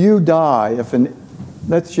 If you die,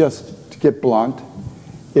 let's just get blunt,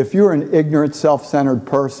 if you're an ignorant, self-centered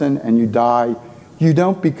person and you die, you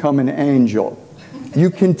don't become an angel. You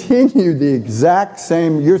continue the exact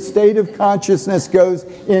same, your state of consciousness goes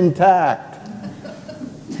intact.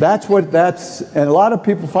 And a lot of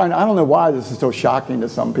people find, I don't know why this is so shocking to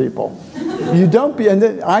some people. You don't be, and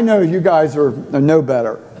I know you guys know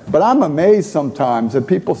better, but I'm amazed sometimes that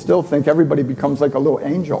people still think everybody becomes like a little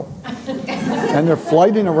angel. And they're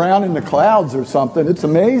flying around in the clouds or something. It's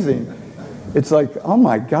amazing. It's like, oh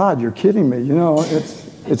my God, you're kidding me. You know,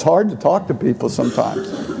 it's hard to talk to people sometimes.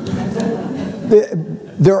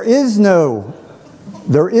 There is no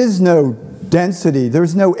density,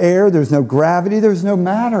 there's no air, there's no gravity, there's no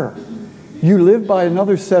matter. You live by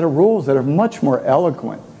another set of rules that are much more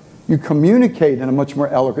eloquent. You communicate in a much more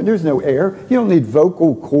eloquent. There's no air. You don't need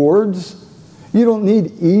vocal cords. You don't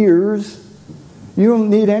need ears. You don't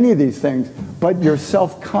need any of these things. But your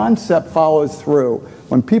self-concept follows through.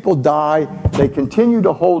 When people die, they continue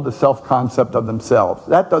to hold the self-concept of themselves.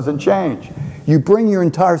 That doesn't change. You bring your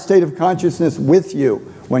entire state of consciousness with you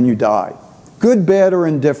when you die. Good, bad, or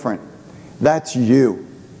indifferent. That's you.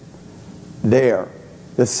 There.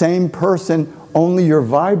 The same person, only you're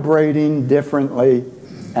vibrating differently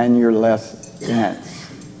and you're less dense.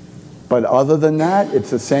 But other than that, it's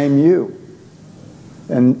the same you.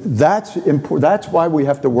 And that's why we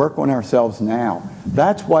have to work on ourselves now.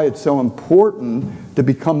 That's why it's so important to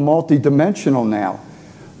become multidimensional now.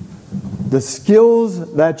 The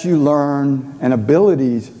skills that you learn and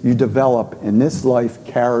abilities you develop in this life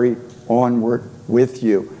carry onward with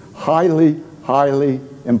you. Highly, highly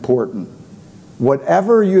important.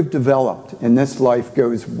 Whatever you've developed in this life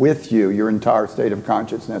goes with you, your entire state of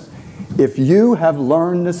consciousness. If you have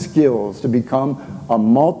learned the skills to become a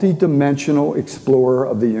multidimensional explorer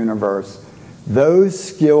of the universe, those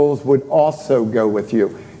skills would also go with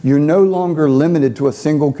you. You're no longer limited to a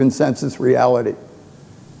single consensus reality.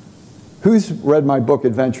 Who's read my book,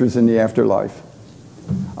 Adventures in the Afterlife?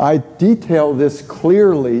 I detail this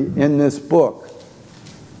clearly in this book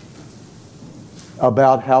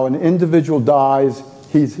about how an individual dies,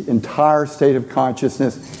 his entire state of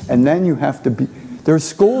consciousness, and then you have to be, there's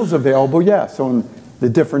schools available, yes, on the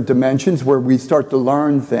different dimensions where we start to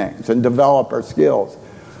learn things and develop our skills.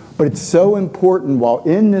 But it's so important while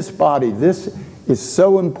in this body, this is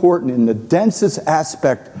so important in the densest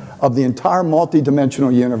aspect of the entire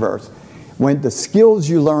multidimensional universe. When the skills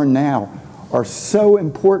you learn now are so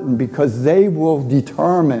important because they will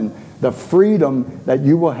determine the freedom that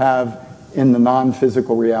you will have in the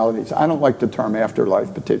non-physical realities. I don't like the term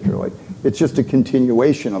afterlife particularly. It's just a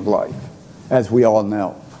continuation of life, as we all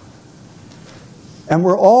know. And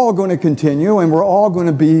we're all going to continue, and we're all going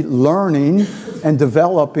to be learning and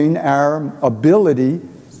developing our ability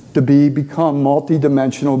to become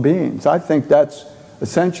multidimensional beings. I think that's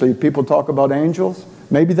essentially, people talk about angels,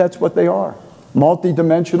 maybe that's what they are.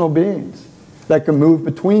 Multidimensional beings that can move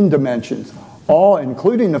between dimensions, all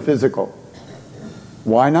including the physical.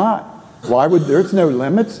 Why not? There's no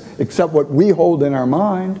limits except what we hold in our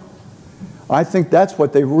mind. I think that's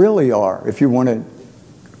what they really are, if you want to.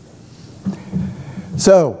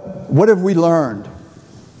 So, what have we learned?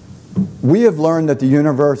 We have learned that the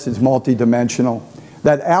universe is multidimensional.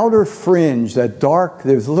 That outer fringe, that dark,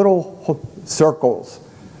 there's little circles,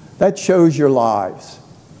 that shows your lives.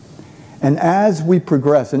 And as we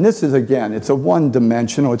progress, and this is, again, it's a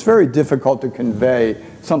one-dimensional, it's very difficult to convey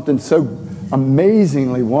something so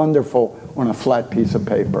amazingly wonderful on a flat piece of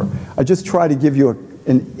paper. I just try to give you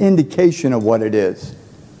an indication of what it is.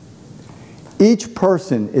 Each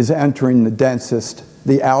person is entering the densest,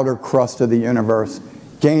 the outer crust of the universe,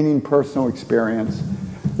 gaining personal experience.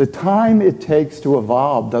 The time it takes to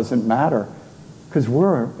evolve doesn't matter because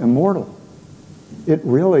we're immortal. It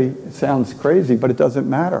really sounds crazy, but it doesn't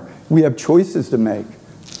matter. We have choices to make.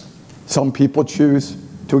 Some people choose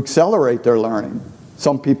to accelerate their learning.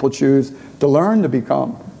 Some people choose to learn to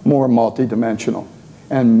become more multidimensional.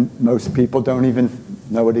 And most people don't even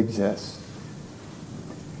know it exists.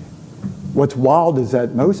 What's wild is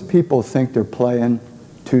that most people think they're playing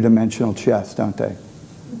two-dimensional chess, don't they?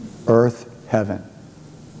 Earth, heaven.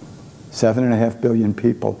 7.5 billion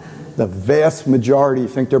people. The vast majority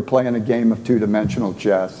think they're playing a game of two-dimensional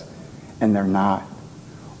chess, and they're not.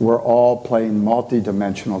 We're all playing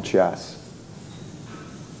multi-dimensional chess.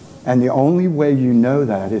 And the only way you know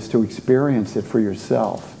that is to experience it for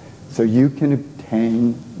yourself, so you can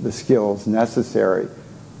obtain the skills necessary.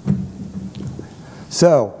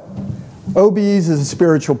 So, OBEs is a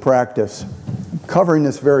spiritual practice. I'm covering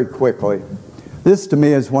this very quickly. This, to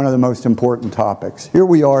me, is one of the most important topics. Here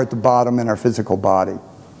we are at the bottom in our physical body.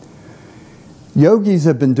 Yogis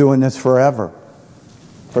have been doing this forever.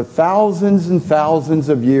 For thousands and thousands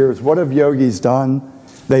of years, what have yogis done?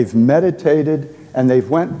 They've meditated and they've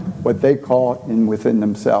went what they call in within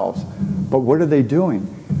themselves. But what are they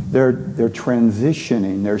doing? They're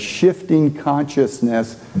transitioning, they're shifting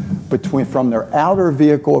consciousness from their outer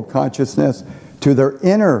vehicle of consciousness to their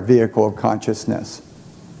inner vehicle of consciousness.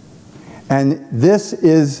 And this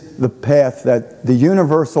is the path, the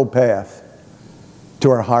universal path to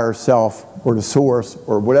our higher self, or to source,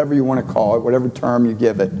 or whatever you want to call it, whatever term you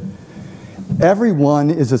give it. Everyone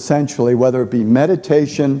is essentially, whether it be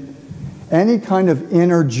meditation, any kind of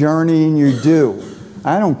inner journeying you do.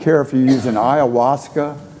 I don't care if you're using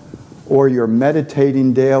ayahuasca, or you're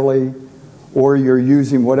meditating daily, or you're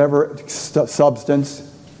using whatever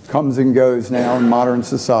substance comes and goes now in modern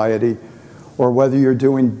society, or whether you're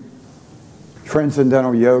doing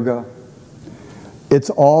transcendental yoga. It's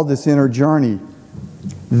all this inner journey.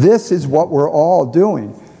 This is what we're all doing.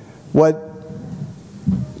 What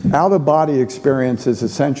out-of-body experiences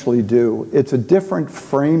essentially do, it's a different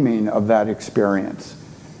framing of that experience.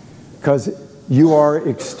 Because you are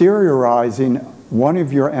exteriorizing one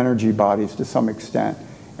of your energy bodies to some extent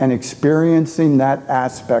and experiencing that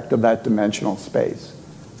aspect of that dimensional space.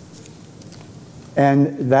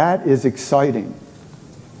 And that is exciting.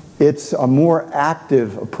 It's a more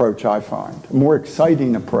active approach, I find, a more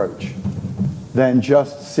exciting approach than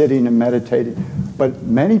just sitting and meditating. But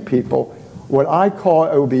many people, what I call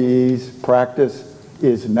OBE's practice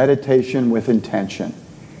is meditation with intention.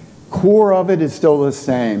 Core of it is still the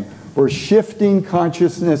same. We're shifting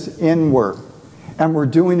consciousness inward, and we're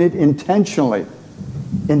doing it intentionally.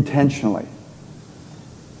 Intentionally.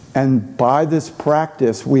 And by this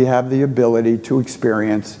practice, we have the ability to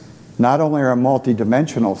experience not only our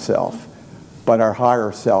multidimensional self, but our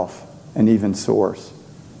higher self and even source.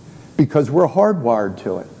 Because we're hardwired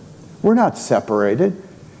to it. We're not separated.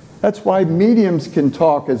 That's why mediums can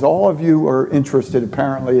talk, as all of you are interested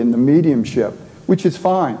apparently in the mediumship, which is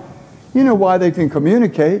fine. You know why they can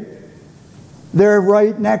communicate? They're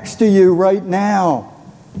right next to you right now.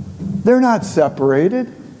 They're not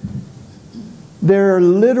separated. They're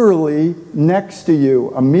literally next to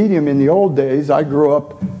you. A medium in the old days, I grew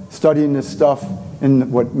up studying this stuff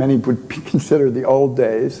in what many would consider the old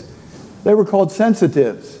days. They were called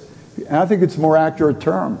sensitives. And I think it's a more accurate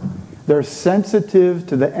term. They're sensitive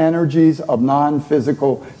to the energies of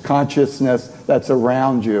non-physical consciousness that's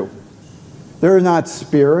around you. They're not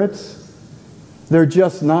spirits. They're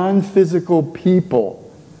just non-physical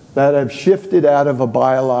people that have shifted out of a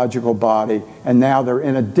biological body, and now they're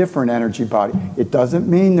in a different energy body. It doesn't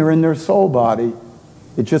mean they're in their soul body.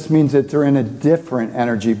 It just means that they're in a different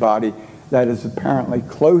energy body that is apparently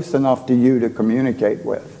close enough to you to communicate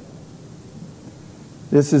with.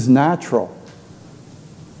 This is natural.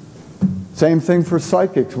 Same thing for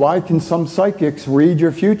psychics. Why can some psychics read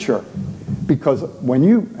your future? Because when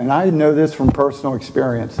you, and I know this from personal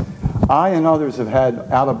experience, I and others have had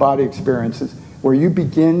out-of-body experiences where you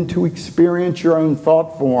begin to experience your own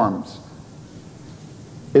thought forms.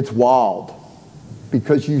 It's wild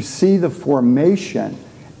because you see the formation.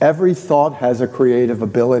 Every thought has a creative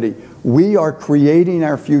ability. We are creating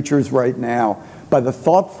our futures right now by the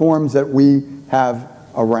thought forms that we have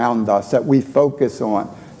around us, that we focus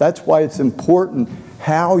on. That's why it's important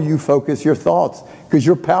how you focus your thoughts, because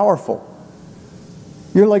you're powerful.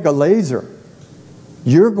 You're like a laser.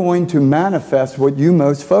 You're going to manifest what you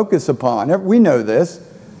most focus upon. We know this.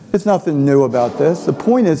 There's nothing new about this. The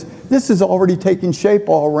point is, this is already taking shape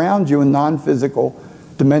all around you in non-physical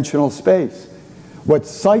dimensional space. What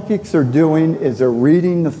psychics are doing is they're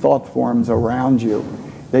reading the thought forms around you.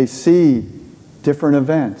 They see different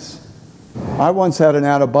events. I once had an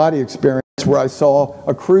out-of-body experience where I saw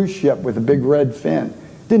a cruise ship with a big red fin.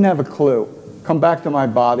 Didn't have a clue. Come back to my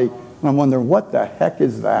body, and I'm wondering, what the heck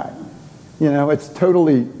is that? You know, it's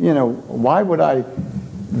totally, you know, why would I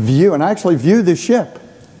view, and I actually view the ship.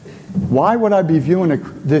 Why would I be viewing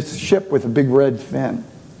this ship with a big red fin?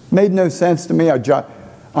 Made no sense to me.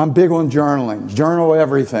 I'm big on journaling. Journal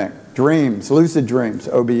everything. Dreams, lucid dreams,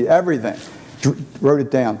 OB, everything. Wrote it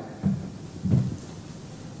down.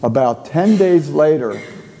 About 10 days later,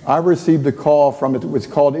 I received a call from, it was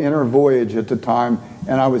called Inner Voyage at the time,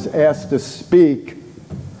 and I was asked to speak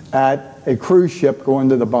at a cruise ship going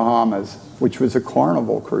to the Bahamas, which was a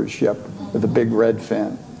Carnival cruise ship with a big red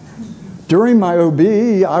fin. During my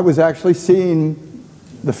OB, I was actually seeing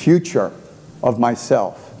the future of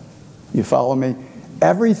myself. You follow me?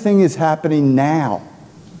 Everything is happening now,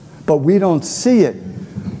 but we don't see it.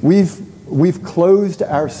 We've closed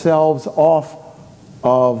ourselves off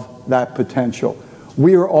of that potential.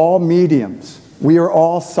 We are all mediums. We are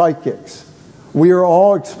all psychics. We are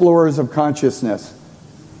all explorers of consciousness.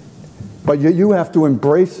 But you have to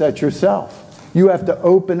embrace that yourself. You have to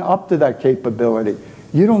open up to that capability.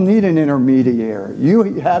 You don't need an intermediary. You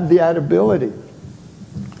have that ability.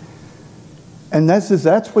 And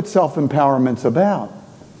that's what self-empowerment's about.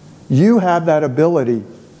 You have that ability,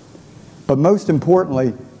 but most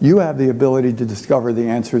importantly, you have the ability to discover the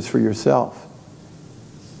answers for yourself.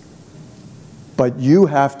 But you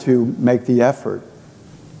have to make the effort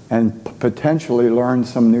and potentially learn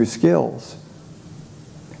some new skills.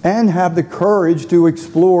 And have the courage to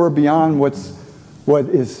explore beyond what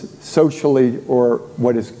is socially, or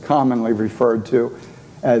what is commonly referred to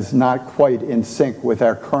as not quite in sync with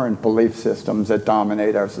our current belief systems that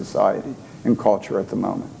dominate our society and culture at the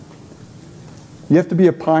moment. You have to be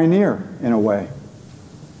a pioneer in a way.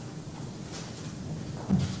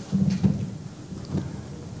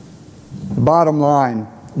 The bottom line,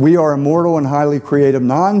 we are immortal and highly creative,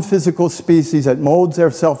 non-physical species that molds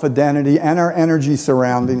our self-identity and our energy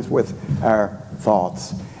surroundings with our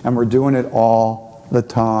thoughts. And we're doing it all the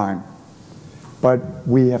time. But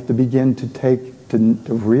we have to begin to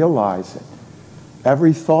realize it.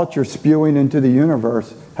 Every thought you're spewing into the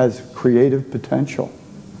universe has creative potential.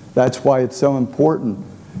 That's why it's so important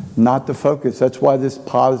not to focus. That's why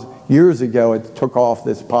years ago it took off,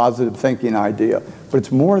 this positive thinking idea. But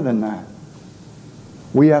it's more than that.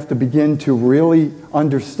 We have to begin to really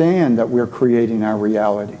understand that we're creating our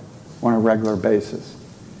reality on a regular basis.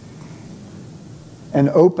 And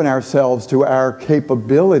open ourselves to our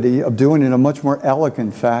capability of doing it in a much more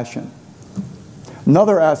elegant fashion.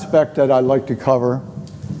 Another aspect that I'd like to cover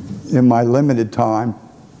in my limited time,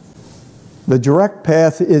 the direct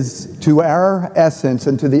path is to our essence,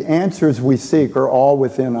 and to the answers we seek are all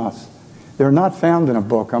within us. They're not found in a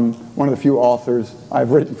book. I'm one of the few authors.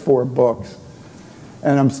 I've written 4 books.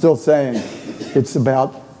 And I'm still saying, it's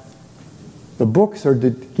about, the books are to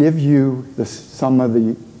give you some of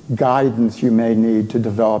the guidance you may need to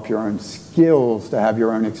develop your own skills, to have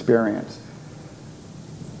your own experience.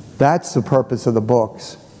 That's the purpose of the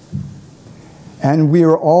books. And we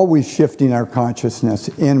are always shifting our consciousness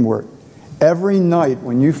inward. Every night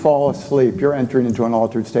when you fall asleep, you're entering into an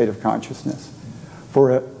altered state of consciousness.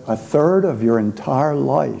 For a third of your entire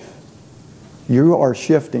life, you are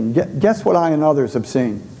shifting. Guess what I and others have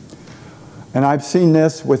seen? And I've seen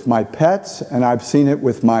this with my pets, and I've seen it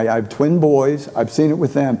with I have twin boys, I've seen it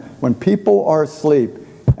with them. When people are asleep,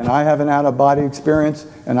 and I have an out-of-body experience,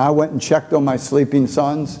 and I went and checked on my sleeping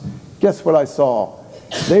sons, guess what I saw?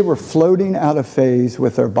 They were floating out of phase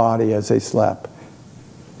with their body as they slept.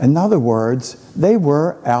 In other words, they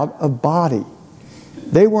were out of body.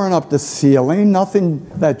 They weren't up the ceiling, nothing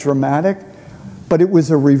that dramatic, but it was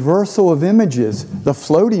a reversal of images. The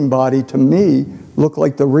floating body, to me, looked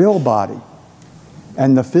like the real body.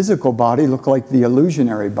 And the physical body looked like the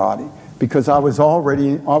illusionary body. Because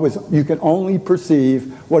you can only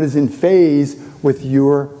perceive what is in phase with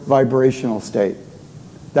your vibrational state.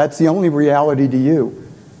 That's the only reality to you.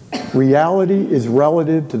 Reality is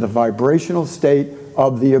relative to the vibrational state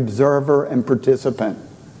of the observer and participant.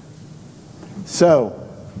 So,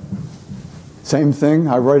 same thing,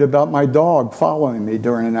 I write about my dog following me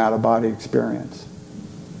during an out-of-body experience.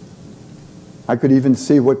 I could even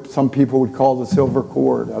see what some people would call the silver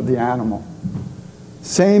cord of the animal.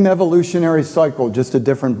 Same evolutionary cycle, just a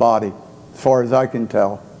different body, as far as I can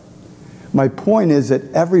tell. My point is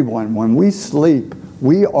that everyone, when we sleep,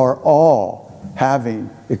 we are all having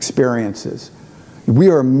experiences. We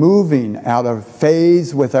are moving out of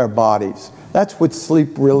phase with our bodies. That's what sleep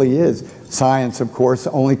really is. Science, of course,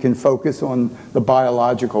 only can focus on the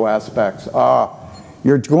biological aspects.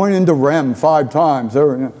 You're going into REM 5 times,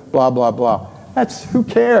 blah, blah, blah. Who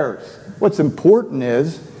cares? What's important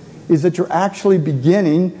is that you're actually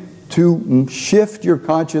beginning to shift your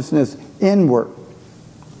consciousness inward.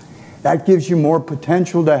 That gives you more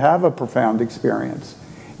potential to have a profound experience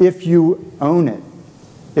if you own it,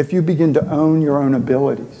 if you begin to own your own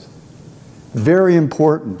abilities. Very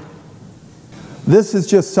important. This is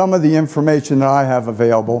just some of the information that I have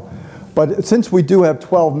available, but since we do have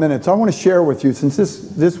 12 minutes, I want to share with you, since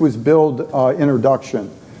this was Bill's introduction,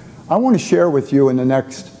 I want to share with you in the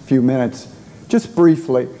next few minutes, just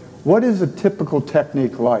briefly, what is a typical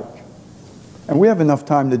technique like? And we have enough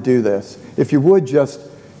time to do this. If you would just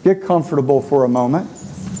get comfortable for a moment,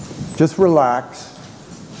 just relax,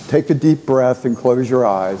 take a deep breath and close your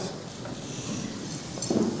eyes.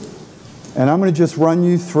 And I'm going to just run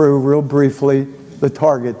you through real briefly the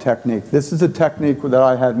target technique. This is a technique that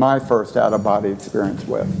I had my first out-of-body experience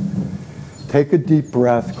with. Take a deep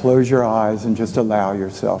breath, close your eyes, and just allow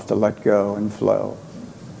yourself to let go and flow.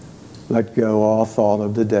 Let go all thought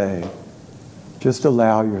of the day. Just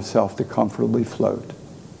allow yourself to comfortably float.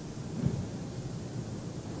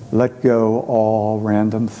 Let go all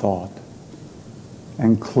random thought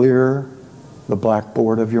and clear the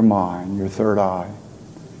blackboard of your mind, your third eye.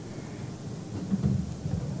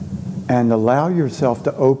 And allow yourself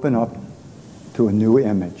to open up to a new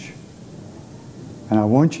image. And I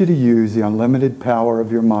want you to use the unlimited power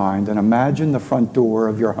of your mind and imagine the front door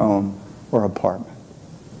of your home or apartment.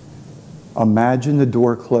 Imagine the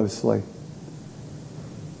door closely.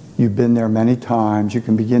 You've been there many times. You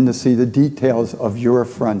can begin to see the details of your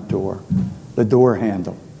front door, the door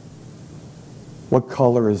handle. What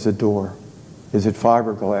color is the door? Is it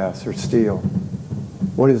fiberglass or steel?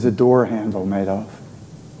 What is the door handle made of?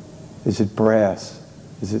 Is it brass?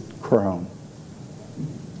 Is it chrome?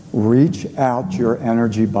 Reach out your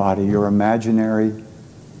energy body, your imaginary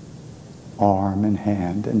arm and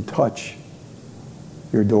hand, and touch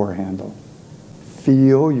your door handle.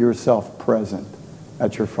 Feel yourself present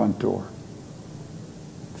at your front door.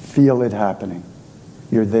 Feel it happening.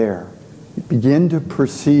 You're there. Begin to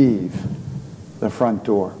perceive the front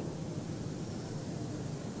door.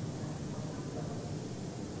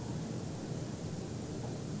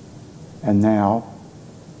 And now,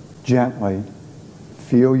 gently,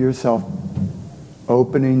 feel yourself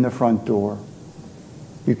opening the front door.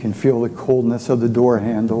 You can feel the coldness of the door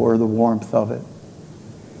handle or the warmth of it.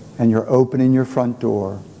 And you're opening your front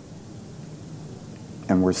door,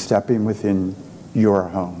 and we're stepping within your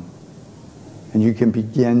home. And you can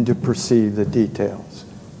begin to perceive the details.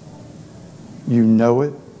 You know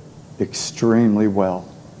it extremely well.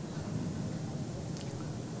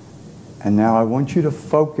 And now I want you to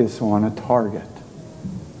focus on a target.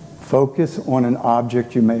 Focus on an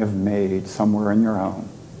object you may have made somewhere in your home.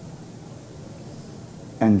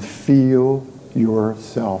 And feel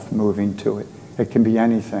yourself moving to it. It can be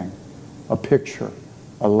anything. A picture,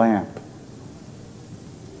 a lamp,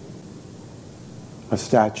 a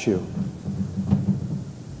statue.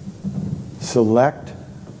 Select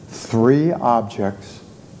 3 objects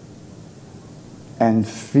and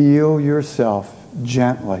feel yourself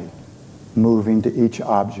gently moving to each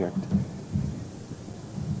object.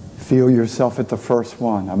 Feel yourself at the first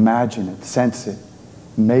one. Imagine it, sense it.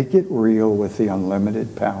 Make it real with the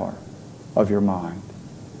unlimited power of your mind.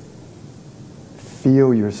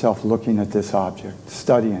 Feel yourself looking at this object,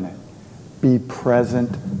 studying it. Be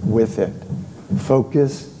present with it.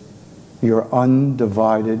 Focus your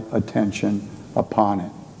undivided attention upon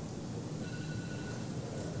it.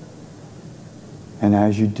 And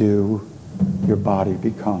as you do, your body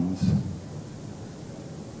becomes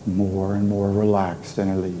more and more relaxed and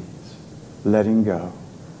at ease, letting go.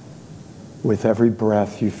 With every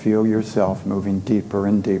breath, you feel yourself moving deeper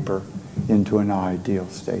and deeper into an ideal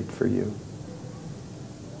state for you.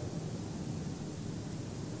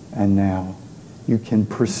 And now, you can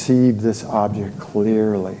perceive this object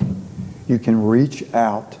clearly. You can reach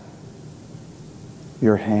out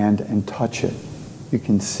your hand and touch it. You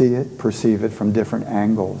can see it, perceive it from different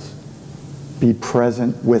angles. Be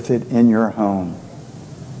present with it in your home.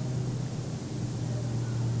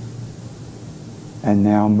 And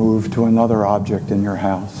now move to another object in your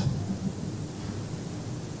house.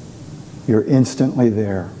 You're instantly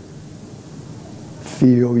there.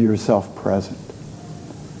 Feel yourself present.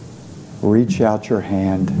 Reach out your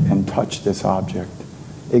hand and touch this object.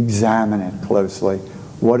 Examine it closely.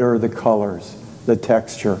 What are the colors, the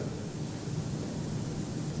texture?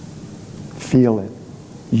 Feel it.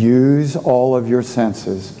 Use all of your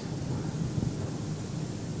senses.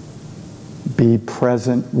 Be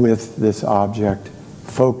present with this object.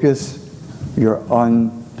 Focus your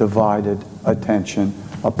undivided attention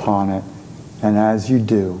upon it. And as you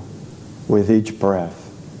do, with each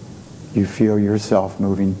breath, you feel yourself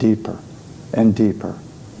moving deeper and deeper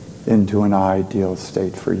into an ideal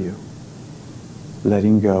state for you.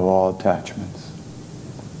 Letting go all attachments.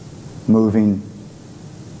 Moving,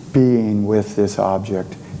 being with this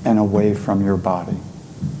object and away from your body.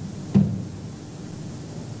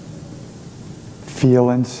 Feel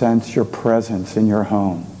and sense your presence in your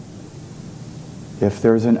home. If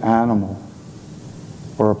there's an animal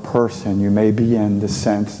or a person, you may begin to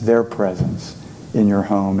sense their presence in your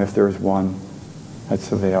home if there's one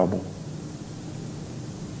that's available.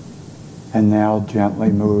 And now gently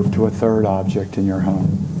move to a third object in your home.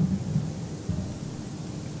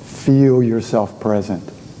 Feel yourself present.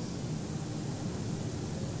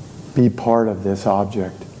 Be part of this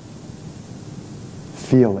object.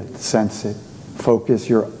 Feel it, sense it. Focus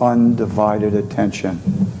your undivided attention.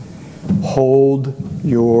 Hold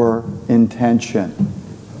your intention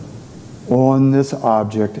on this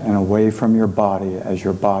object and away from your body as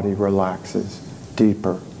your body relaxes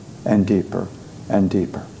deeper and deeper and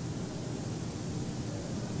deeper.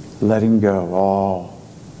 Letting go all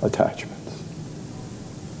attachments.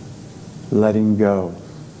 Letting go.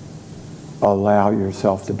 Allow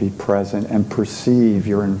yourself to be present and perceive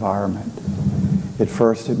your environment. At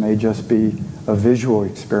first, it may just be a visual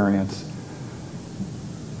experience.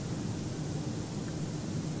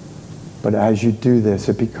 But as you do this,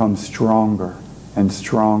 it becomes stronger and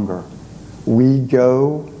stronger. We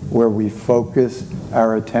go where we focus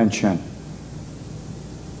our attention.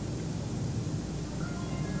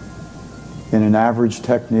 In an average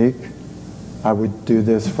technique, I would do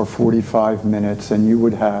this for 45 minutes, and you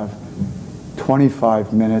would have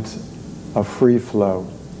 25 minutes of free flow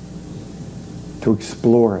to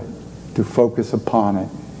explore it, to focus upon it.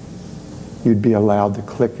 You'd be allowed to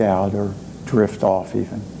click out or drift off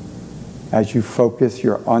even. As you focus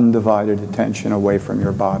your undivided attention away from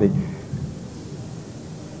your body.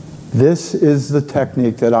 This is the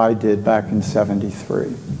technique that I did back in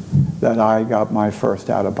 '73, that I got my first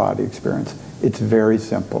out-of-body experience. It's very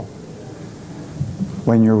simple.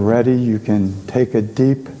 When you're ready, you can take a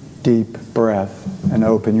deep, deep breath and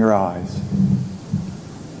open your eyes.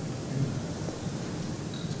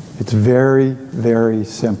 It's very, very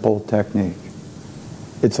simple technique.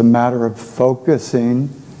 It's a matter of focusing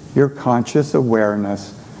your conscious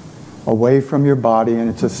awareness away from your body, and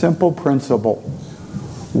it's a simple principle.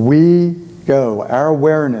 We go, our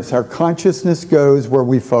awareness, our consciousness goes where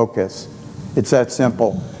we focus. It's that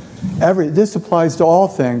simple. This applies to all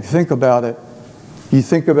things. Think about it. You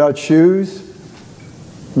think about shoes,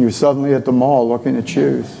 and you're suddenly at the mall looking at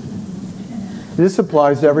shoes. This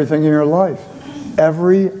applies to everything in your life.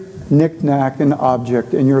 Every knick-knack and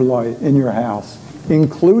object in your life, in your house,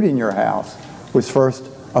 including your house, was first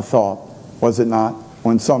a thought, was it not?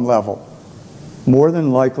 On some level. More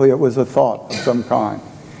than likely it was a thought of some kind.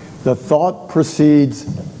 The thought precedes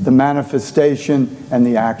the manifestation and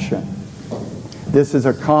the action. This is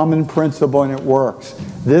a common principle and it works.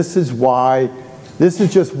 This is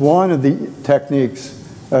just one of the techniques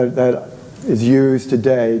that is used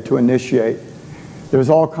today to initiate. There's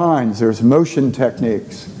all kinds. There's motion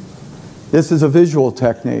techniques. This is a visual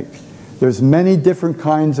technique. There's many different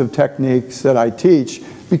kinds of techniques that I teach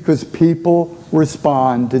because people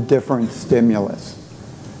respond to different stimulus.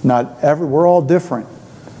 We're all different.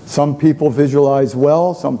 Some people visualize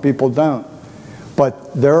well, some people don't.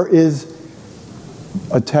 But there is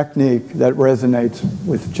a technique that resonates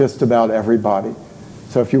with just about everybody.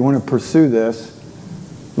 So if you want to pursue this,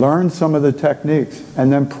 learn some of the techniques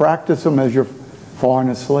and then practice them as you're falling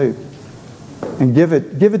asleep. And give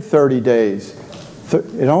it 30 days.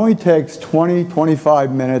 It only takes 20,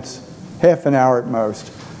 25 minutes, half an hour at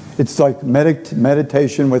most. It's like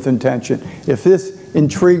meditation with intention. If this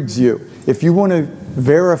intrigues you, if you want to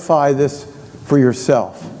verify this for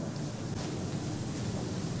yourself,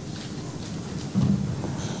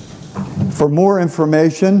 for more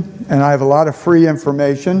information, and I have a lot of free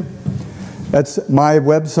information, my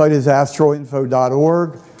website is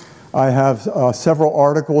astroinfo.org. I have several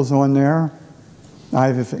articles on there.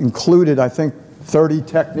 I've included, I think, 30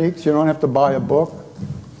 techniques. You don't have to buy a book.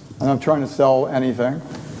 I'm not trying to sell anything.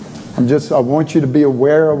 I want you to be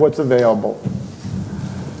aware of what's available.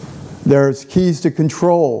 There's keys to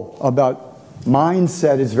control about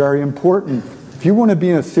mindset is very important. If you want to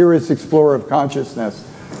be a serious explorer of consciousness,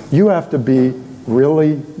 you have to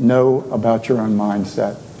really know about your own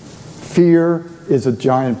mindset. Fear is a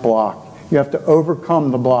giant block. You have to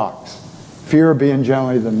overcome the blocks. Fear being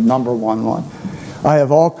generally the number one. I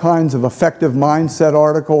have all kinds of effective mindset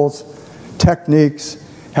articles, techniques,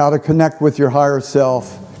 how to connect with your higher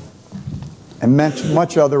self, and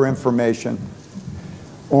much other information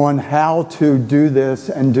on how to do this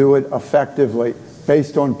and do it effectively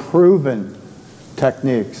based on proven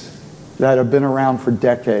techniques that have been around for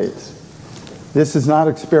decades. This is not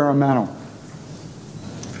experimental.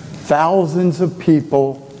 Thousands of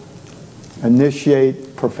people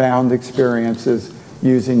initiate profound experiences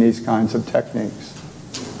using these kinds of techniques.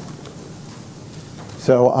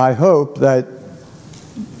 So I hope that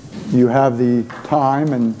you have the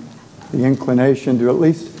time and the inclination to at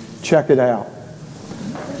least check it out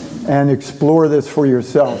and explore this for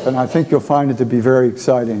yourself. And I think you'll find it to be very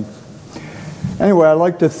exciting. Anyway, I'd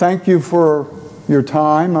like to thank you for your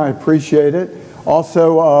time. I appreciate it.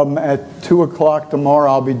 Also, at 2 o'clock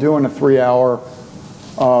tomorrow, I'll be doing a 3-hour,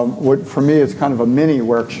 what for me is kind of a mini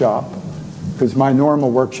workshop, because my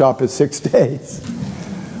normal workshop is 6 days.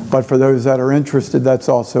 But for those that are interested, that's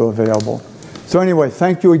also available. So anyway,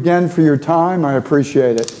 thank you again for your time. I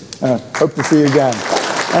appreciate it. Hope to see you again.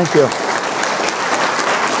 Thank you.